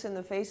hosts in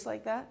the face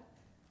like that?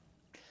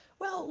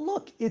 Well,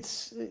 look,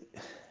 it's,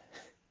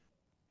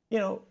 you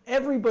know,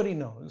 everybody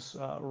knows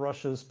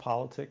Russia's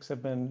politics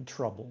have been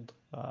troubled.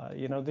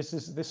 You know, this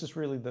is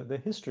really the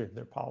history of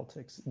their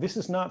politics. This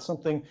is not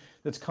something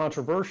that's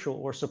controversial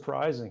or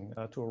surprising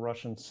to a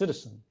Russian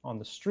citizen on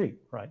the street,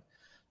 right?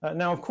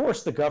 Now, of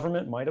course, the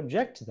government might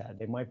object to that.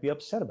 They might be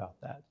upset about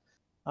that.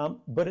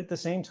 But at the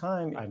same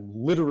time, I'm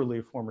literally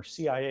a former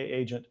CIA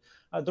agent.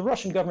 The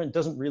Russian government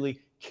doesn't really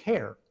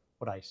care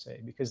what I say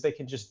because they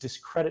can just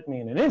discredit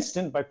me in an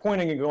instant by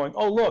pointing and going,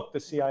 oh, look, the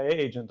CIA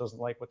agent doesn't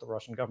like what the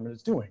Russian government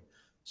is doing.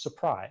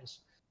 Surprise.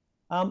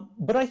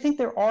 But I think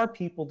there are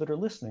people that are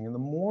listening, and the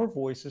more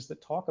voices that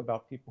talk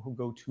about people who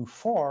go too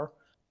far,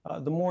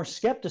 the more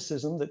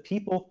skepticism that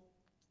people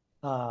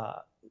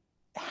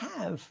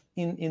have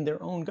in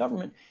their own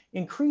government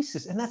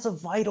increases, and that's a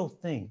vital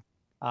thing.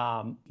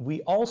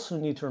 We also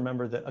need to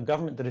remember that a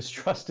government that is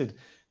trusted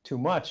too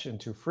much and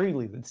too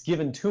freely, that's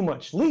given too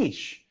much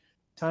leash,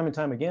 time and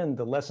time again,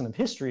 the lesson of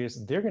history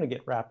is they're going to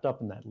get wrapped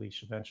up in that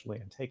leash eventually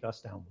and take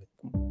us down with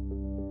them.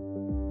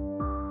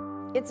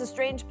 It's a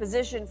strange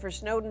position for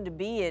Snowden to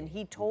be in.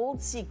 He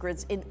told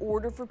secrets in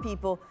order for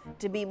people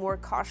to be more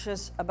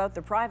cautious about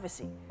their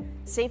privacy.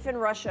 Safe in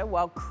Russia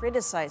while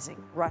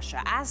criticizing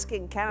Russia,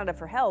 asking Canada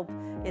for help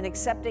in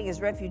accepting as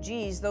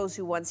refugees those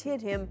who once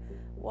hid him,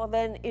 while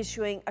then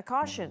issuing a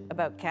caution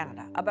about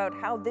Canada, about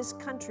how this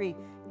country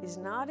is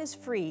not as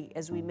free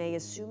as we may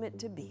assume it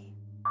to be.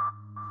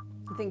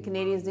 You think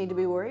Canadians need to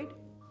be worried?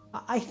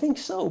 I think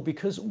so,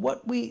 because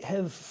what we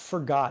have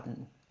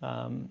forgotten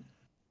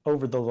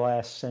over the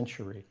last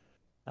century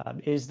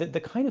is that the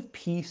kind of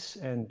peace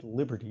and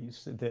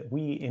liberties that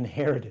we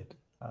inherited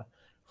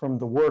from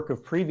the work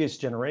of previous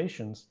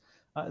generations,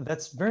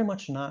 that's very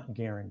much not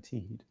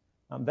guaranteed.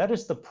 That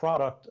is the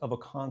product of a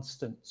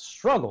constant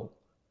struggle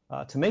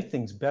to make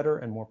things better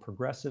and more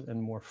progressive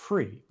and more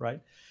free,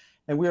 right?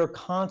 And we are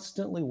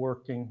constantly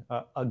working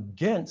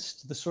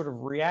against the sort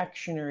of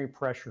reactionary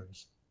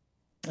pressures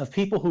of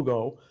people who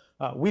go,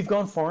 we've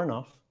gone far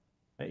enough.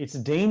 It's a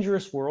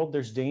dangerous world.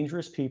 There's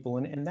dangerous people,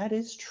 and that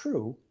is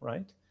true,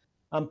 right?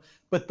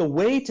 But the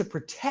way to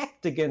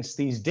protect against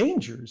these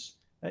dangers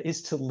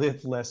is to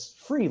live less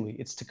freely.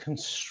 It's to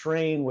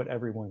constrain what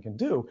everyone can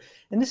do.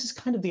 And this is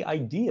kind of the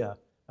idea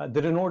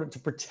that in order to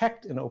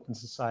protect an open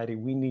society,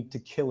 we need to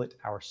kill it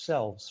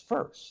ourselves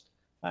first.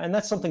 And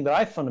that's something that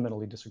I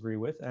fundamentally disagree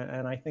with,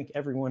 and I think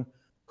everyone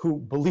who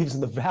believes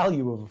in the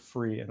value of a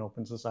free and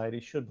open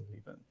society should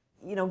believe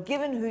in. You know,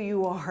 given who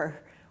you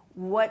are,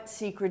 what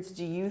secrets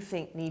do you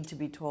think need to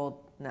be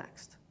told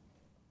next?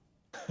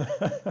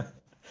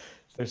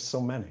 There's so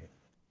many.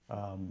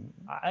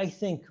 I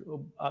think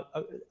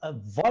a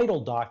vital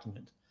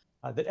document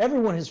that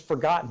everyone has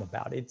forgotten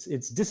about,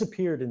 it's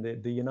disappeared in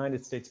the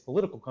United States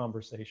political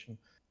conversation,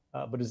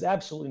 but is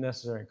absolutely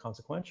necessary and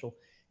consequential,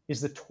 is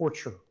the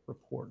torture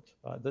report,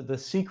 the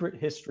secret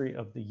history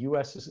of the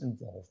US's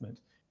involvement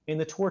in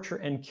the torture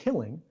and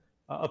killing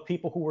of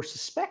people who were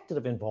suspected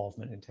of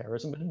involvement in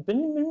terrorism, but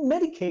in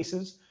many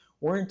cases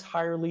were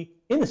entirely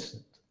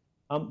innocent.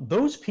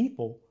 Those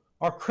people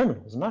are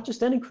criminals, not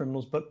just any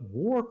criminals, but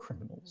war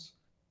criminals.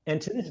 And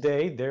to this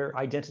day, their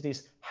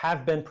identities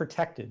have been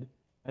protected,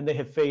 and they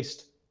have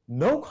faced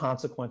no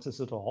consequences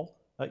at all,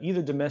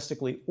 either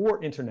domestically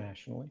or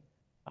internationally.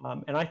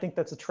 And I think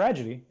that's a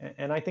tragedy,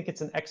 and I think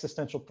it's an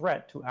existential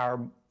threat to our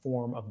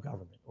form of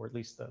government, or at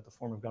least the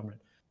form of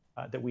government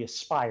that we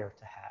aspire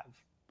to have.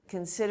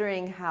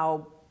 Considering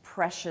how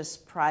precious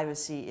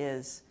privacy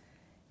is,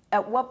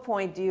 at what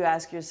point do you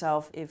ask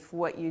yourself if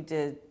what you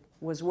did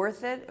was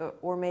worth it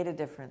or made a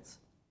difference?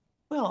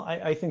 Well,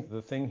 I think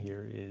the thing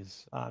here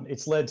is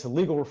it's led to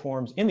legal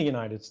reforms in the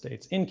United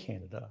States, in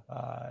Canada,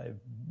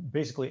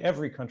 basically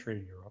every country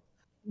in Europe.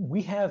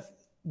 We have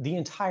the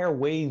entire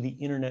way the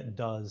internet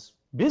does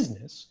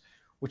business,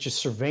 which is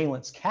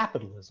surveillance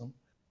capitalism,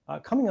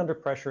 coming under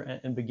pressure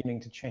and beginning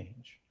to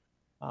change.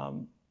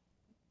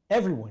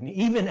 Everyone,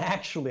 even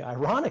actually,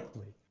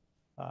 ironically,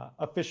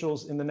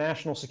 officials in the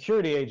National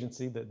Security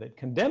Agency that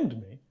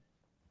condemned me,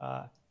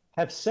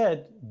 have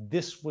said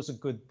this was a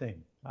good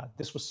thing.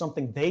 This was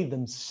something they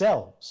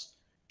themselves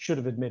should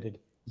have admitted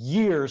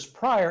years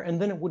prior,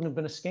 and then it wouldn't have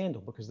been a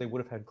scandal because they would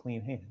have had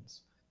clean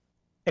hands.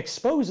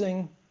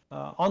 Exposing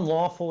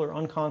unlawful or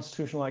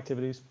unconstitutional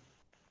activities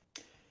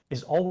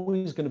is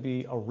always going to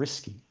be a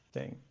risky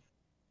thing,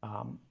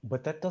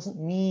 but that doesn't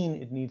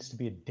mean it needs to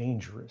be a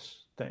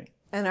dangerous thing.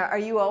 And are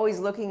you always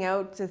looking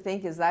out to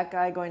think, is that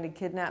guy going to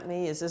kidnap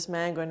me? Is this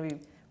man going to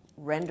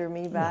render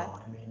me back?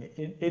 No, I mean,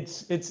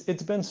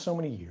 it's been so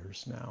many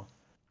years now.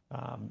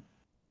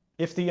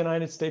 If the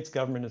United States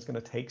government is going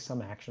to take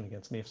some action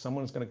against me, if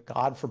someone is going to,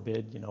 God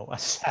forbid,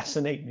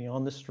 assassinate me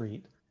on the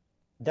street,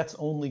 that's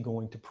only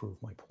going to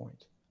prove my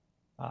point.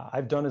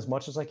 I've done as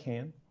much as I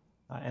can,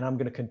 and I'm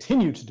going to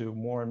continue to do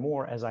more and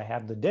more as I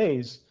have the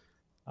days,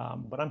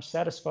 but I'm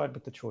satisfied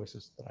with the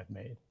choices that I've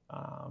made.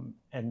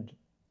 And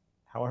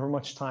however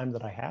much time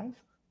that I have,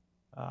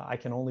 I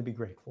can only be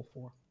grateful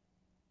for.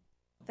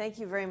 Thank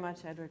you very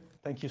much, Edward.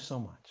 Thank you so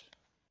much.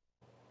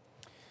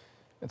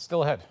 It's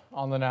still ahead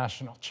on The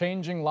National,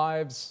 changing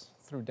lives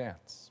through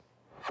dance.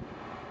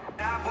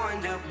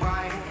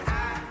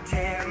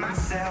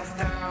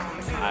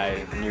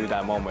 I knew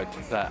that moment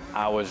that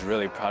I was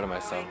really proud of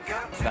myself,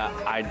 that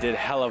I did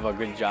hell of a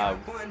good job.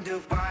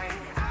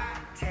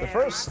 The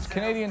first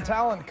Canadian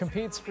talent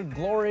competes for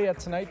glory at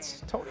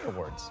tonight's Tony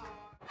Awards.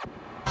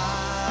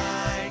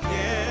 I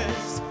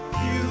guess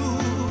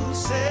you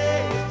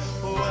say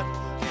what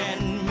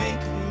can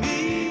make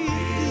me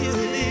feel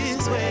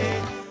this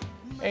way.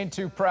 Ain't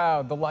Too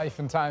Proud, The Life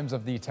and Times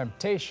of the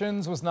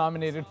Temptations was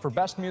nominated for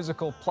Best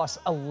Musical plus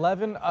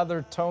 11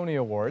 other Tony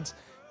Awards.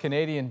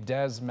 Canadian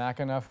Des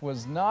McAnuff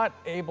was not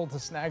able to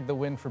snag the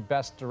win for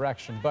Best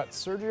Direction, but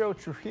Sergio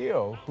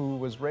Trujillo, who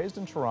was raised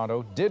in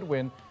Toronto, did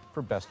win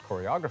for Best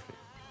Choreography.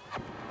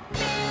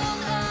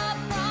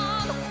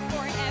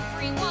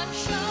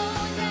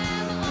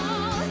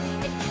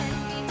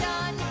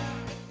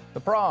 The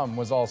Prom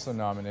was also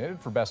nominated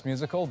for Best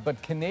Musical,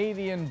 but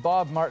Canadian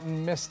Bob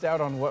Martin missed out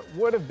on what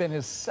would have been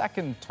his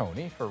second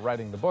Tony for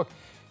writing the book.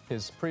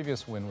 His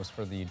previous win was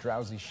for The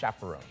Drowsy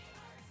Chaperone.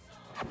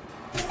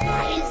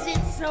 Why is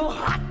it so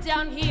hot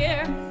down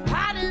here,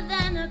 hotter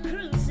than a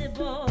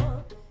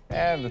crucible?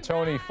 And the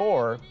Tony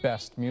for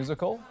Best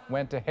Musical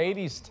went to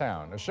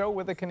Hadestown, a show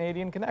with a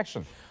Canadian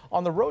connection.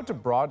 On the road to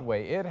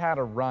Broadway, it had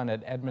a run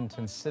at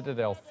Edmonton's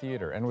Citadel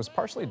Theatre and was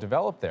partially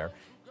developed there.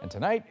 And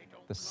tonight,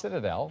 the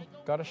Citadel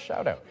got a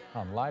shout-out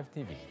on live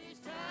TV.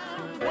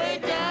 Way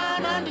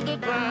down under the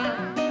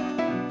ground.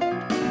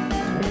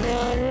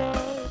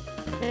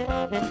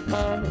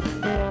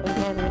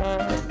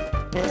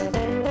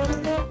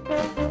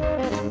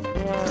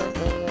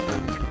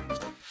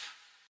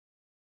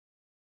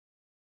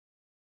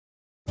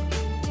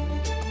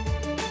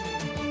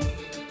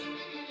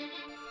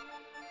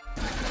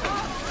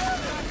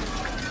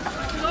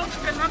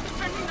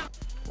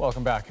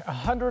 Welcome back.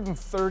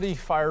 130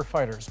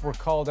 firefighters were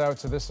called out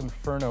to this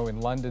inferno in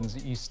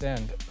London's East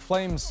End.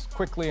 Flames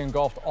quickly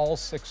engulfed all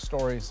 6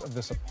 stories of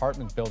this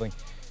apartment building.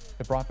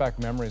 It brought back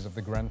memories of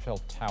the Grenfell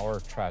Tower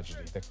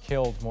tragedy that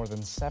killed more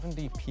than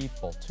 70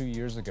 people 2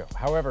 years ago.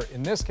 However,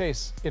 in this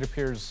case, it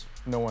appears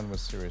no one was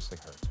seriously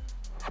hurt.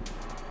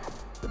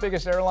 The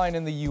biggest airline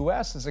in the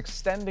U.S. is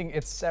extending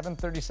its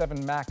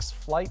 737 MAX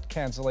flight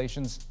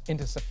cancellations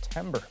into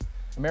September.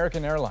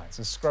 American Airlines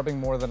is scrubbing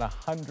more than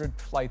 100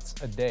 flights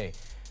a day.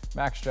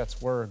 MAX jets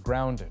were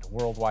grounded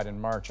worldwide in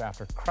March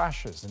after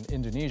crashes in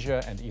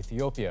Indonesia and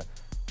Ethiopia.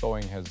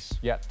 Boeing has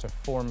yet to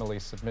formally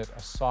submit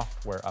a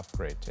software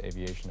upgrade to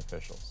aviation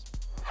officials.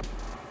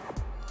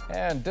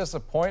 And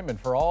disappointment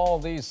for all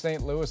these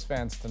St. Louis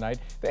fans tonight.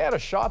 They had a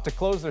shot to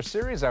close their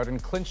series out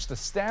and clinch the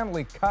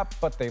Stanley Cup,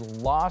 but they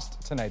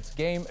lost tonight's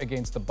game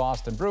against the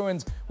Boston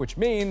Bruins, which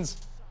means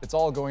it's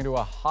all going to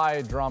a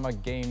high-drama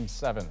Game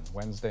 7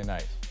 Wednesday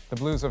night. The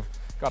Blues have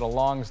got a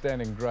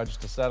long-standing grudge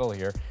to settle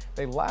here.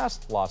 They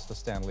last lost the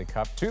Stanley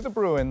Cup to the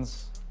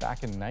Bruins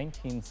back in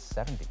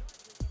 1970.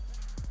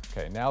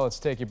 Okay, now let's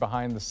take you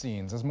behind the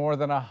scenes as more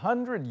than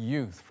 100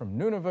 youth from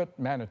Nunavut,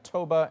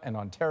 Manitoba, and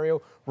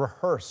Ontario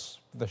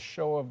rehearse the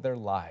show of their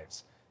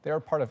lives. They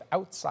are part of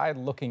Outside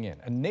Looking In,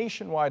 a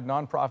nationwide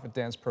nonprofit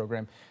dance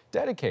program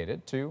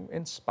dedicated to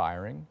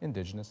inspiring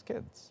Indigenous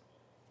kids.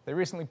 They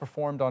recently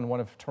performed on one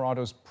of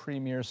Toronto's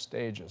premier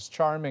stages,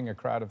 charming a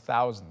crowd of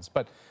thousands.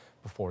 But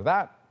before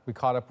that, we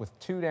caught up with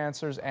 2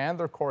 dancers and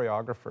their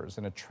choreographers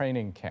in a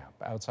training camp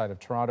outside of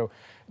Toronto.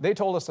 They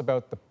told us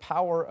about the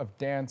power of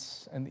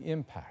dance and the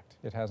impact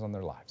it has on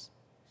their lives.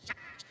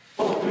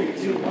 4, 3,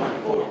 2,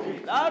 1, 4,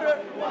 3. Louder!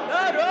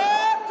 Louder!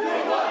 2, 1, 2, 1,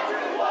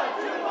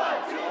 2,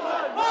 1, 2, 1,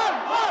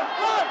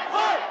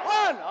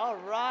 1. All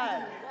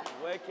right.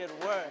 Wicked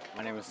work.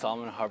 My name is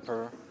Solomon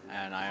Harper,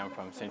 and I am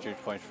from St. George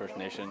Point First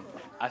Nation.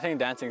 I think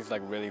dancing is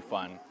like really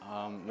fun.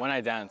 When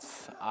I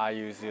dance, I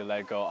usually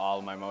let go all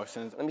of my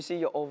emotions. Let me see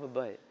your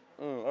overbite,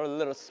 or a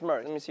little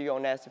smirk. Let me see your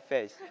nasty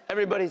face.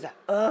 Everybody's like,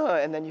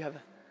 and then you have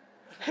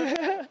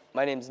a...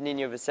 My name's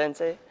Nino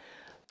Vicente.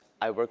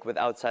 I work with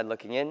Outside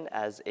Looking In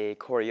as a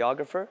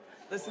choreographer.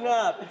 Listen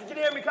up. Did you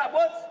hear me clap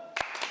once?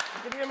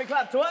 Did you hear me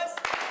clap twice?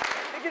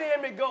 Did you hear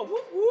me go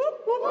whoop,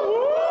 whoop, whoop,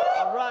 whoop?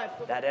 All right.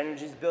 That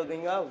energy's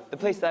building up. The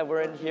place that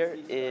we're in here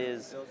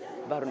is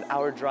about an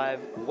hour drive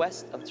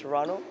west of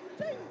Toronto.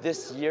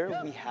 This year,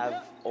 we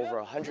have over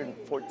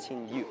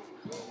 114 youth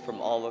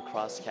from all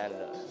across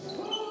Canada.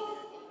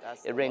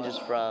 It ranges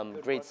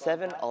from grade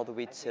 7 all the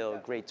way till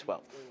grade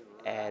 12.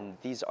 And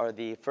these are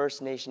the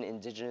First Nation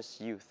Indigenous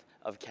youth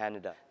of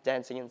Canada,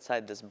 dancing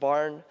inside this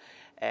barn.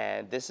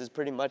 And this is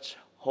pretty much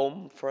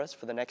home for us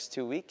for the next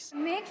 2 weeks.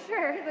 Make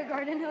sure the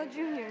Garden Hill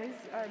Juniors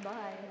are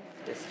behind.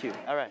 It's cute.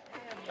 All right.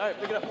 All right,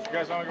 pick it up. You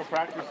guys want to go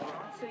practice?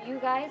 So you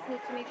guys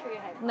need to make sure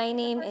you're hyped. My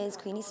name is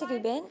Queenie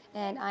Sigubin,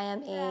 and I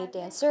am a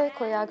dancer,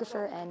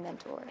 choreographer, and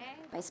mentor.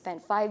 I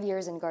spent 5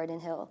 years in Garden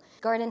Hill.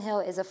 Garden Hill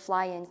is a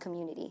fly-in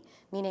community,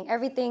 meaning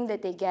everything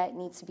that they get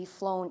needs to be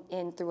flown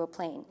in through a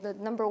plane. The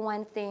number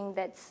one thing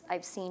that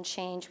I've seen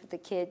change with the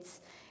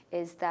kids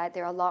is that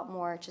they're a lot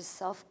more just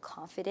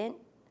self-confident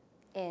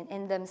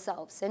in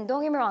themselves. And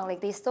don't get me wrong,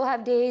 like they still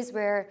have days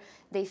where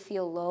they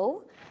feel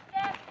low.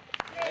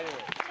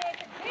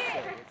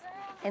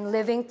 And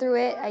living through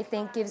it, I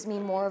think, gives me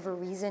more of a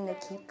reason to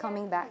keep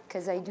coming back,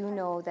 because I do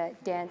know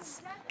that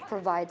dance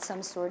provides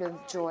some sort of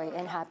joy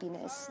and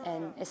happiness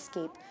and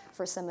escape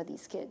for some of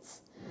these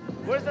kids.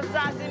 Where's the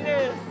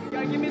sassiness? You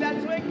gotta give me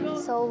that twinkle.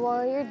 So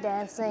while you're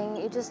dancing,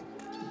 you just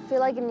feel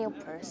like a new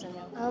person.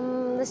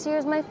 This year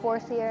is my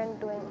 4th year in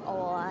doing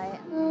OI.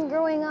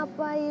 Growing up,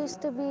 I used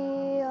to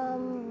be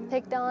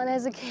picked on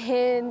as a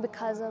kid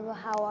because of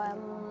how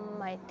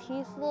my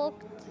teeth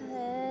looked,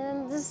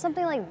 and this is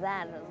something like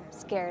that. I'm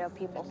scared of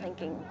people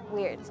thinking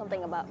weird,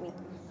 something about me.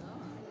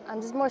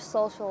 I'm just more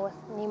social with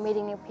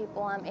meeting new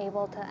people. I'm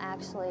able to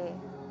actually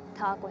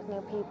talk with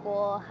new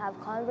people, have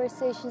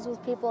conversations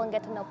with people, and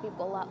get to know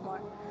people a lot more.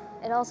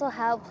 It also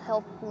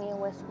helped me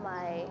with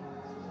my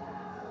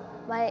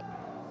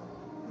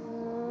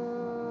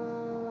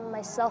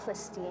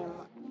self-esteem.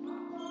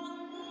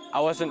 I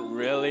wasn't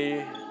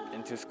really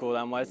into school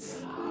that much.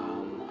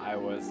 I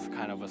was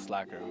kind of a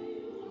slacker.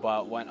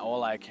 But when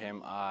OLI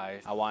came,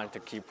 I wanted to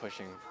keep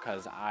pushing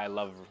because I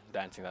love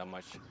dancing that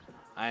much.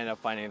 I ended up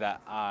finding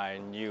that I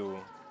knew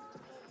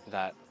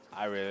that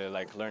I really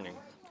like learning.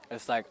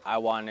 It's like I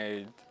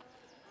wanted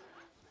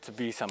to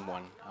be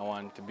someone. I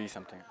wanted to be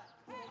something.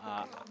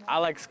 I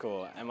like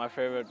school, and my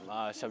favorite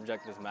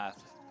subject is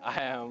math. I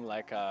am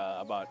like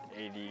about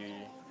 80%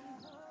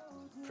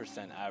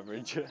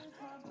 average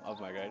of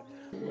my grade.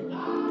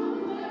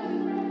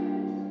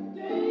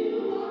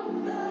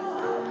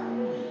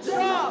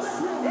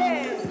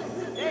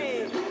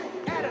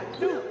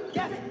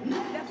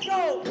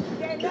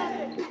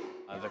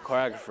 The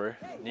choreographer,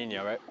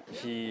 Nino, right?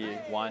 He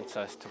wants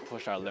us to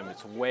push our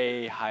limits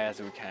way high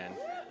as we can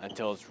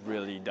until it's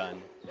really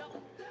done.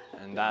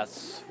 And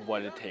that's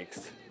what it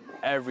takes.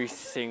 Every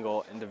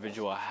single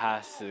individual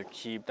has to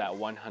keep that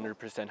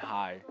 100%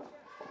 high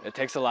It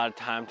takes a lot of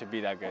time to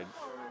be that good.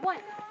 1,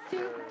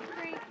 2,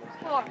 3,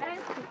 4,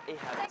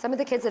 and Some of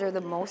the kids that are the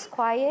most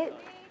quiet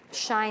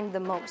shine the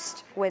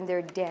most when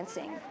they're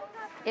dancing.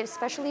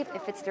 Especially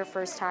if it's their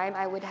first time,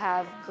 I would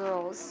have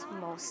girls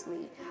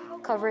mostly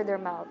cover their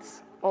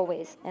mouths,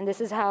 always. And this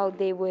is how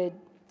they would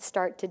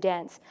start to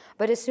dance.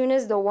 But as soon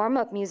as the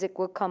warm-up music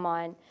would come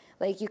on,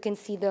 like you can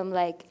see them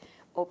like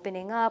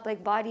opening up,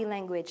 like body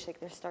language, like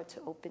they start to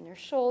open their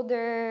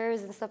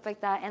shoulders and stuff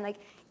like that. And like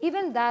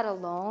even that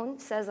alone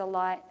says a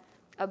lot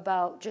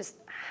about just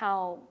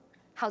how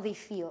they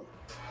feel.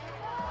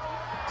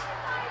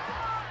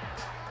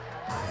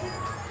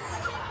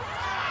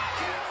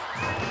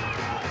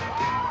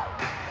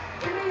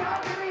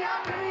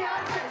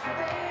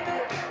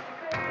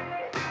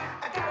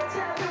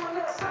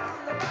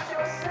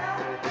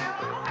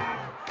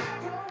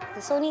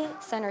 The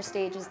Sony Center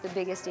stage is the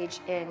biggest stage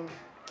in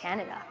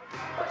Canada.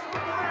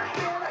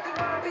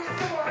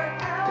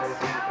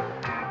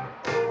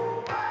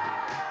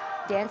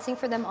 Dancing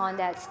for them on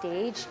that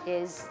stage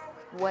is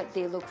what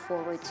they look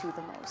forward to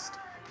the most.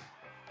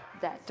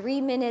 That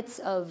 3 minutes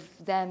of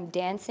them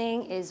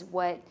dancing is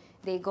what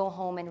they go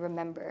home and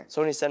remember.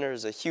 Sony Center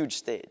is a huge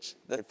stage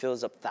that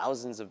fills up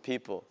thousands of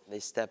people. They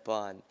step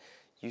on,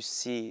 you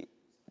see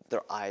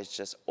their eyes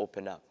just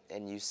open up,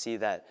 and you see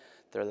that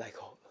they're like,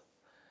 oh,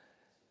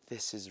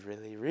 this is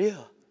really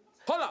real.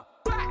 Hold up.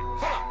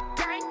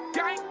 Gang,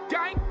 gang,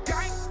 gang,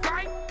 gang,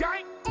 gang,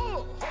 gang.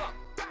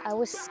 I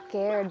was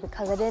scared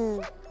because I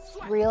didn't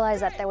realize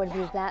that there would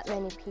be that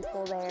many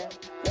people there.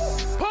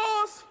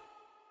 Pause.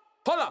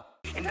 Hold up.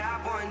 And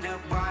I wonder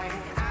why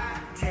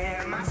I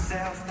tear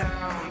myself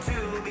down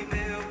to be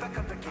built back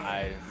up again.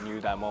 I knew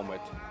that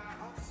moment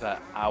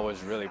that I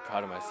was really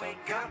proud of myself.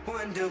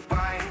 Wonder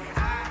why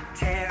I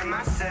tear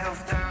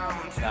myself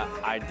down. That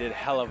I did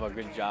hell of a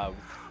good job.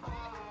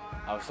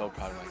 I was so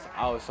proud of myself.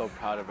 I was so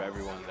proud of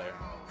everyone there.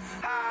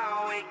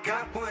 I wake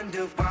up,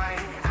 wonder why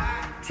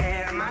I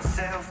tear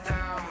myself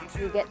down.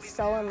 You get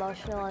so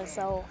emotional and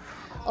so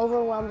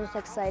overwhelmed with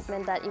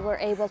excitement that you were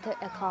able to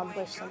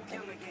accomplish something.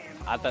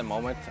 At that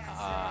moment,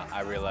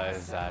 I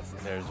realized that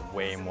there's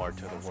way more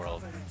to the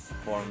world.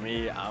 For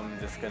me, I'm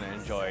just gonna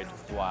enjoy it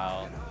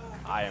while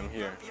I am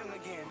here.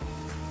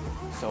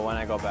 So when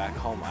I go back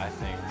home, I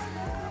think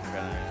I'm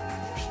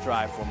gonna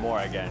strive for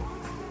more again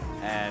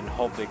and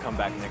hopefully come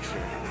back next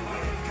year.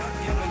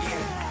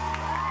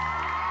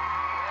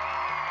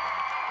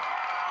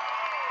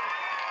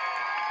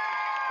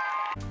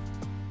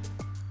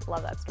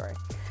 Love that story.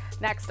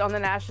 Next on the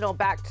National,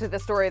 back to the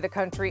story the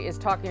country is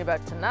talking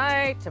about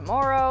tonight,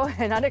 tomorrow,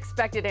 an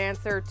unexpected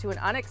answer to an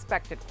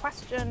unexpected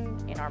question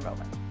in our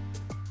moment.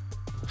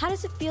 How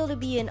does it feel to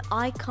be an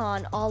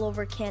icon all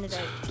over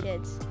Canada,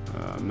 kids?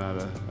 I'm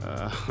not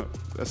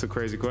that's a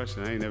crazy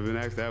question. I ain't never been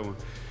asked that one.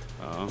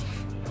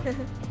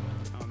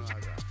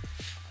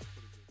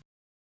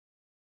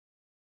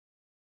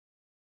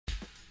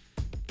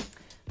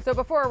 So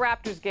before a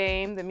Raptors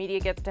game, the media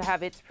gets to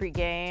have its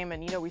pregame,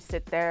 and we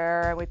sit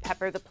there and we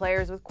pepper the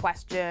players with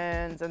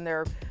questions, and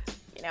they're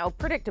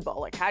predictable.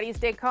 Like, how do you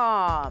stay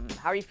calm?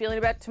 How are you feeling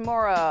about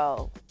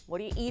tomorrow? What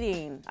are you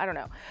eating? I don't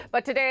know.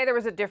 But today there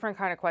was a different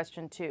kind of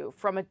question too,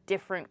 from a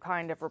different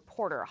kind of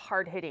reporter,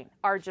 hard-hitting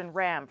Arjun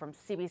Ram from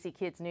CBC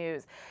Kids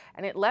News.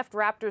 And it left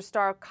Raptors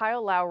star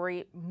Kyle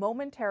Lowry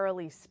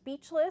momentarily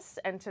speechless.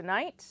 And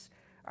tonight,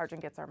 Arjun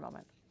gets our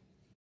moment.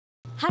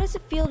 How does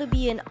it feel to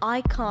be an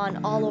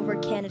icon all over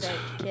Canada,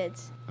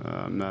 kids?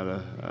 I'm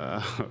not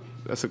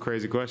that's a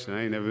crazy question.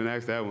 I ain't never been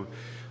asked that one.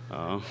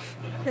 I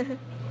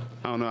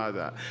don't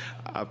know.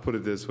 I put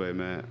it this way,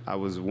 man. I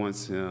was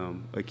once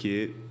a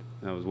kid.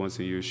 I was once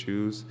in your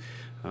shoes.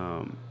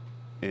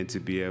 And to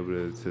be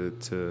able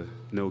to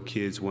know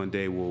kids one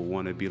day will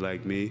want to be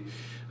like me,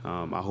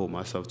 I hold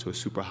myself to a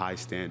super high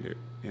standard.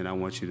 And I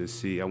want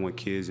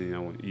kids and I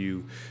want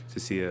you to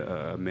see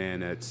a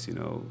man that's,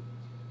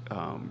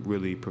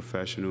 really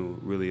professional,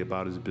 really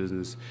about his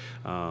business,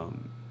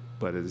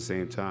 but at the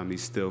same time,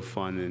 he's still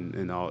fun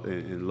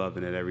and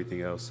loving at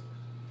everything else.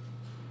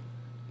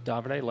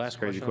 Davide, last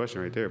crazy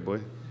question right there,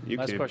 boy. You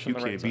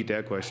can't beat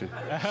that question.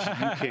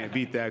 You can't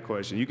beat that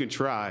question. You can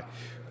try,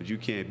 but you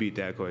can't beat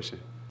that question.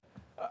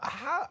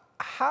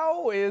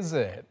 How is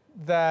it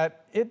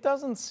that it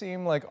doesn't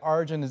seem like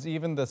Arjun is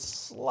even the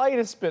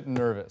slightest bit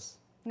nervous?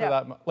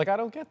 No. Like, I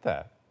don't get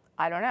that.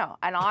 I don't know.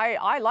 And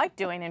I like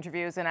doing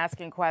interviews and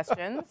asking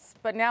questions,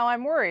 but now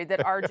I'm worried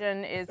that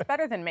Arjun is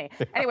better than me.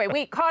 Anyway,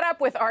 we caught up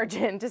with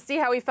Arjun to see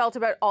how he felt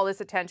about all this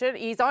attention.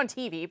 He's on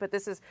TV, but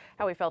this is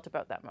how he felt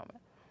about that moment.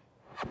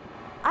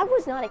 I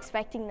was not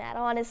expecting that,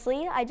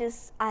 honestly. I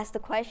just asked the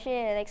question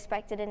and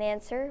expected an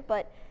answer,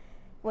 but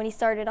when he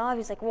started off,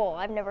 he's like, whoa,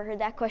 I've never heard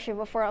that question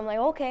before. I'm like,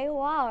 okay,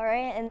 wow, all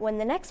right. And when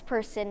the next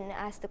person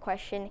asked the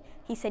question,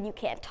 he said, you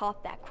can't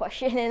top that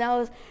question.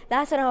 And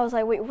that's when I was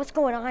like, wait, what's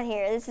going on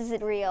here? This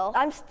isn't real.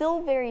 I'm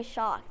still very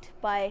shocked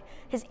by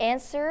his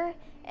answer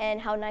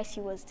and how nice he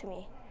was to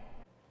me.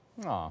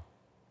 Aw.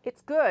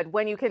 It's good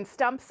when you can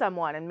stump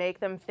someone and make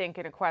them think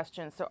in a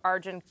question. So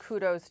Arjun,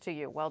 kudos to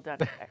you. Well done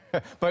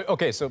today. But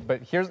okay,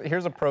 but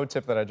here's a pro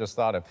tip that I just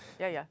thought of.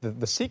 Yeah.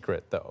 The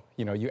secret, though,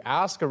 you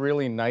ask a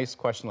really nice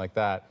question like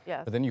that,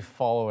 yes. but then you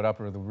follow it up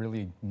with a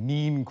really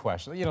mean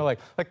question. Like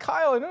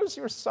Kyle, I noticed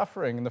you were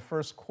suffering in the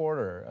first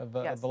quarter of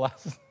the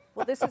last.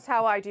 Well, this is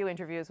how I do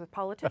interviews with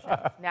politicians.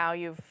 Now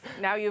you've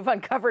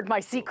uncovered my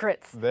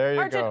secrets. There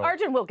you go.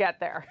 Arjun will get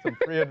there. Some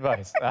free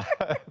advice.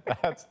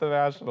 That's the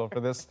National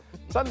for this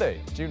Sunday,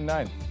 June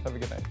 9th. Have a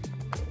good night.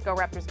 Go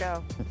Raptors,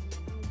 go.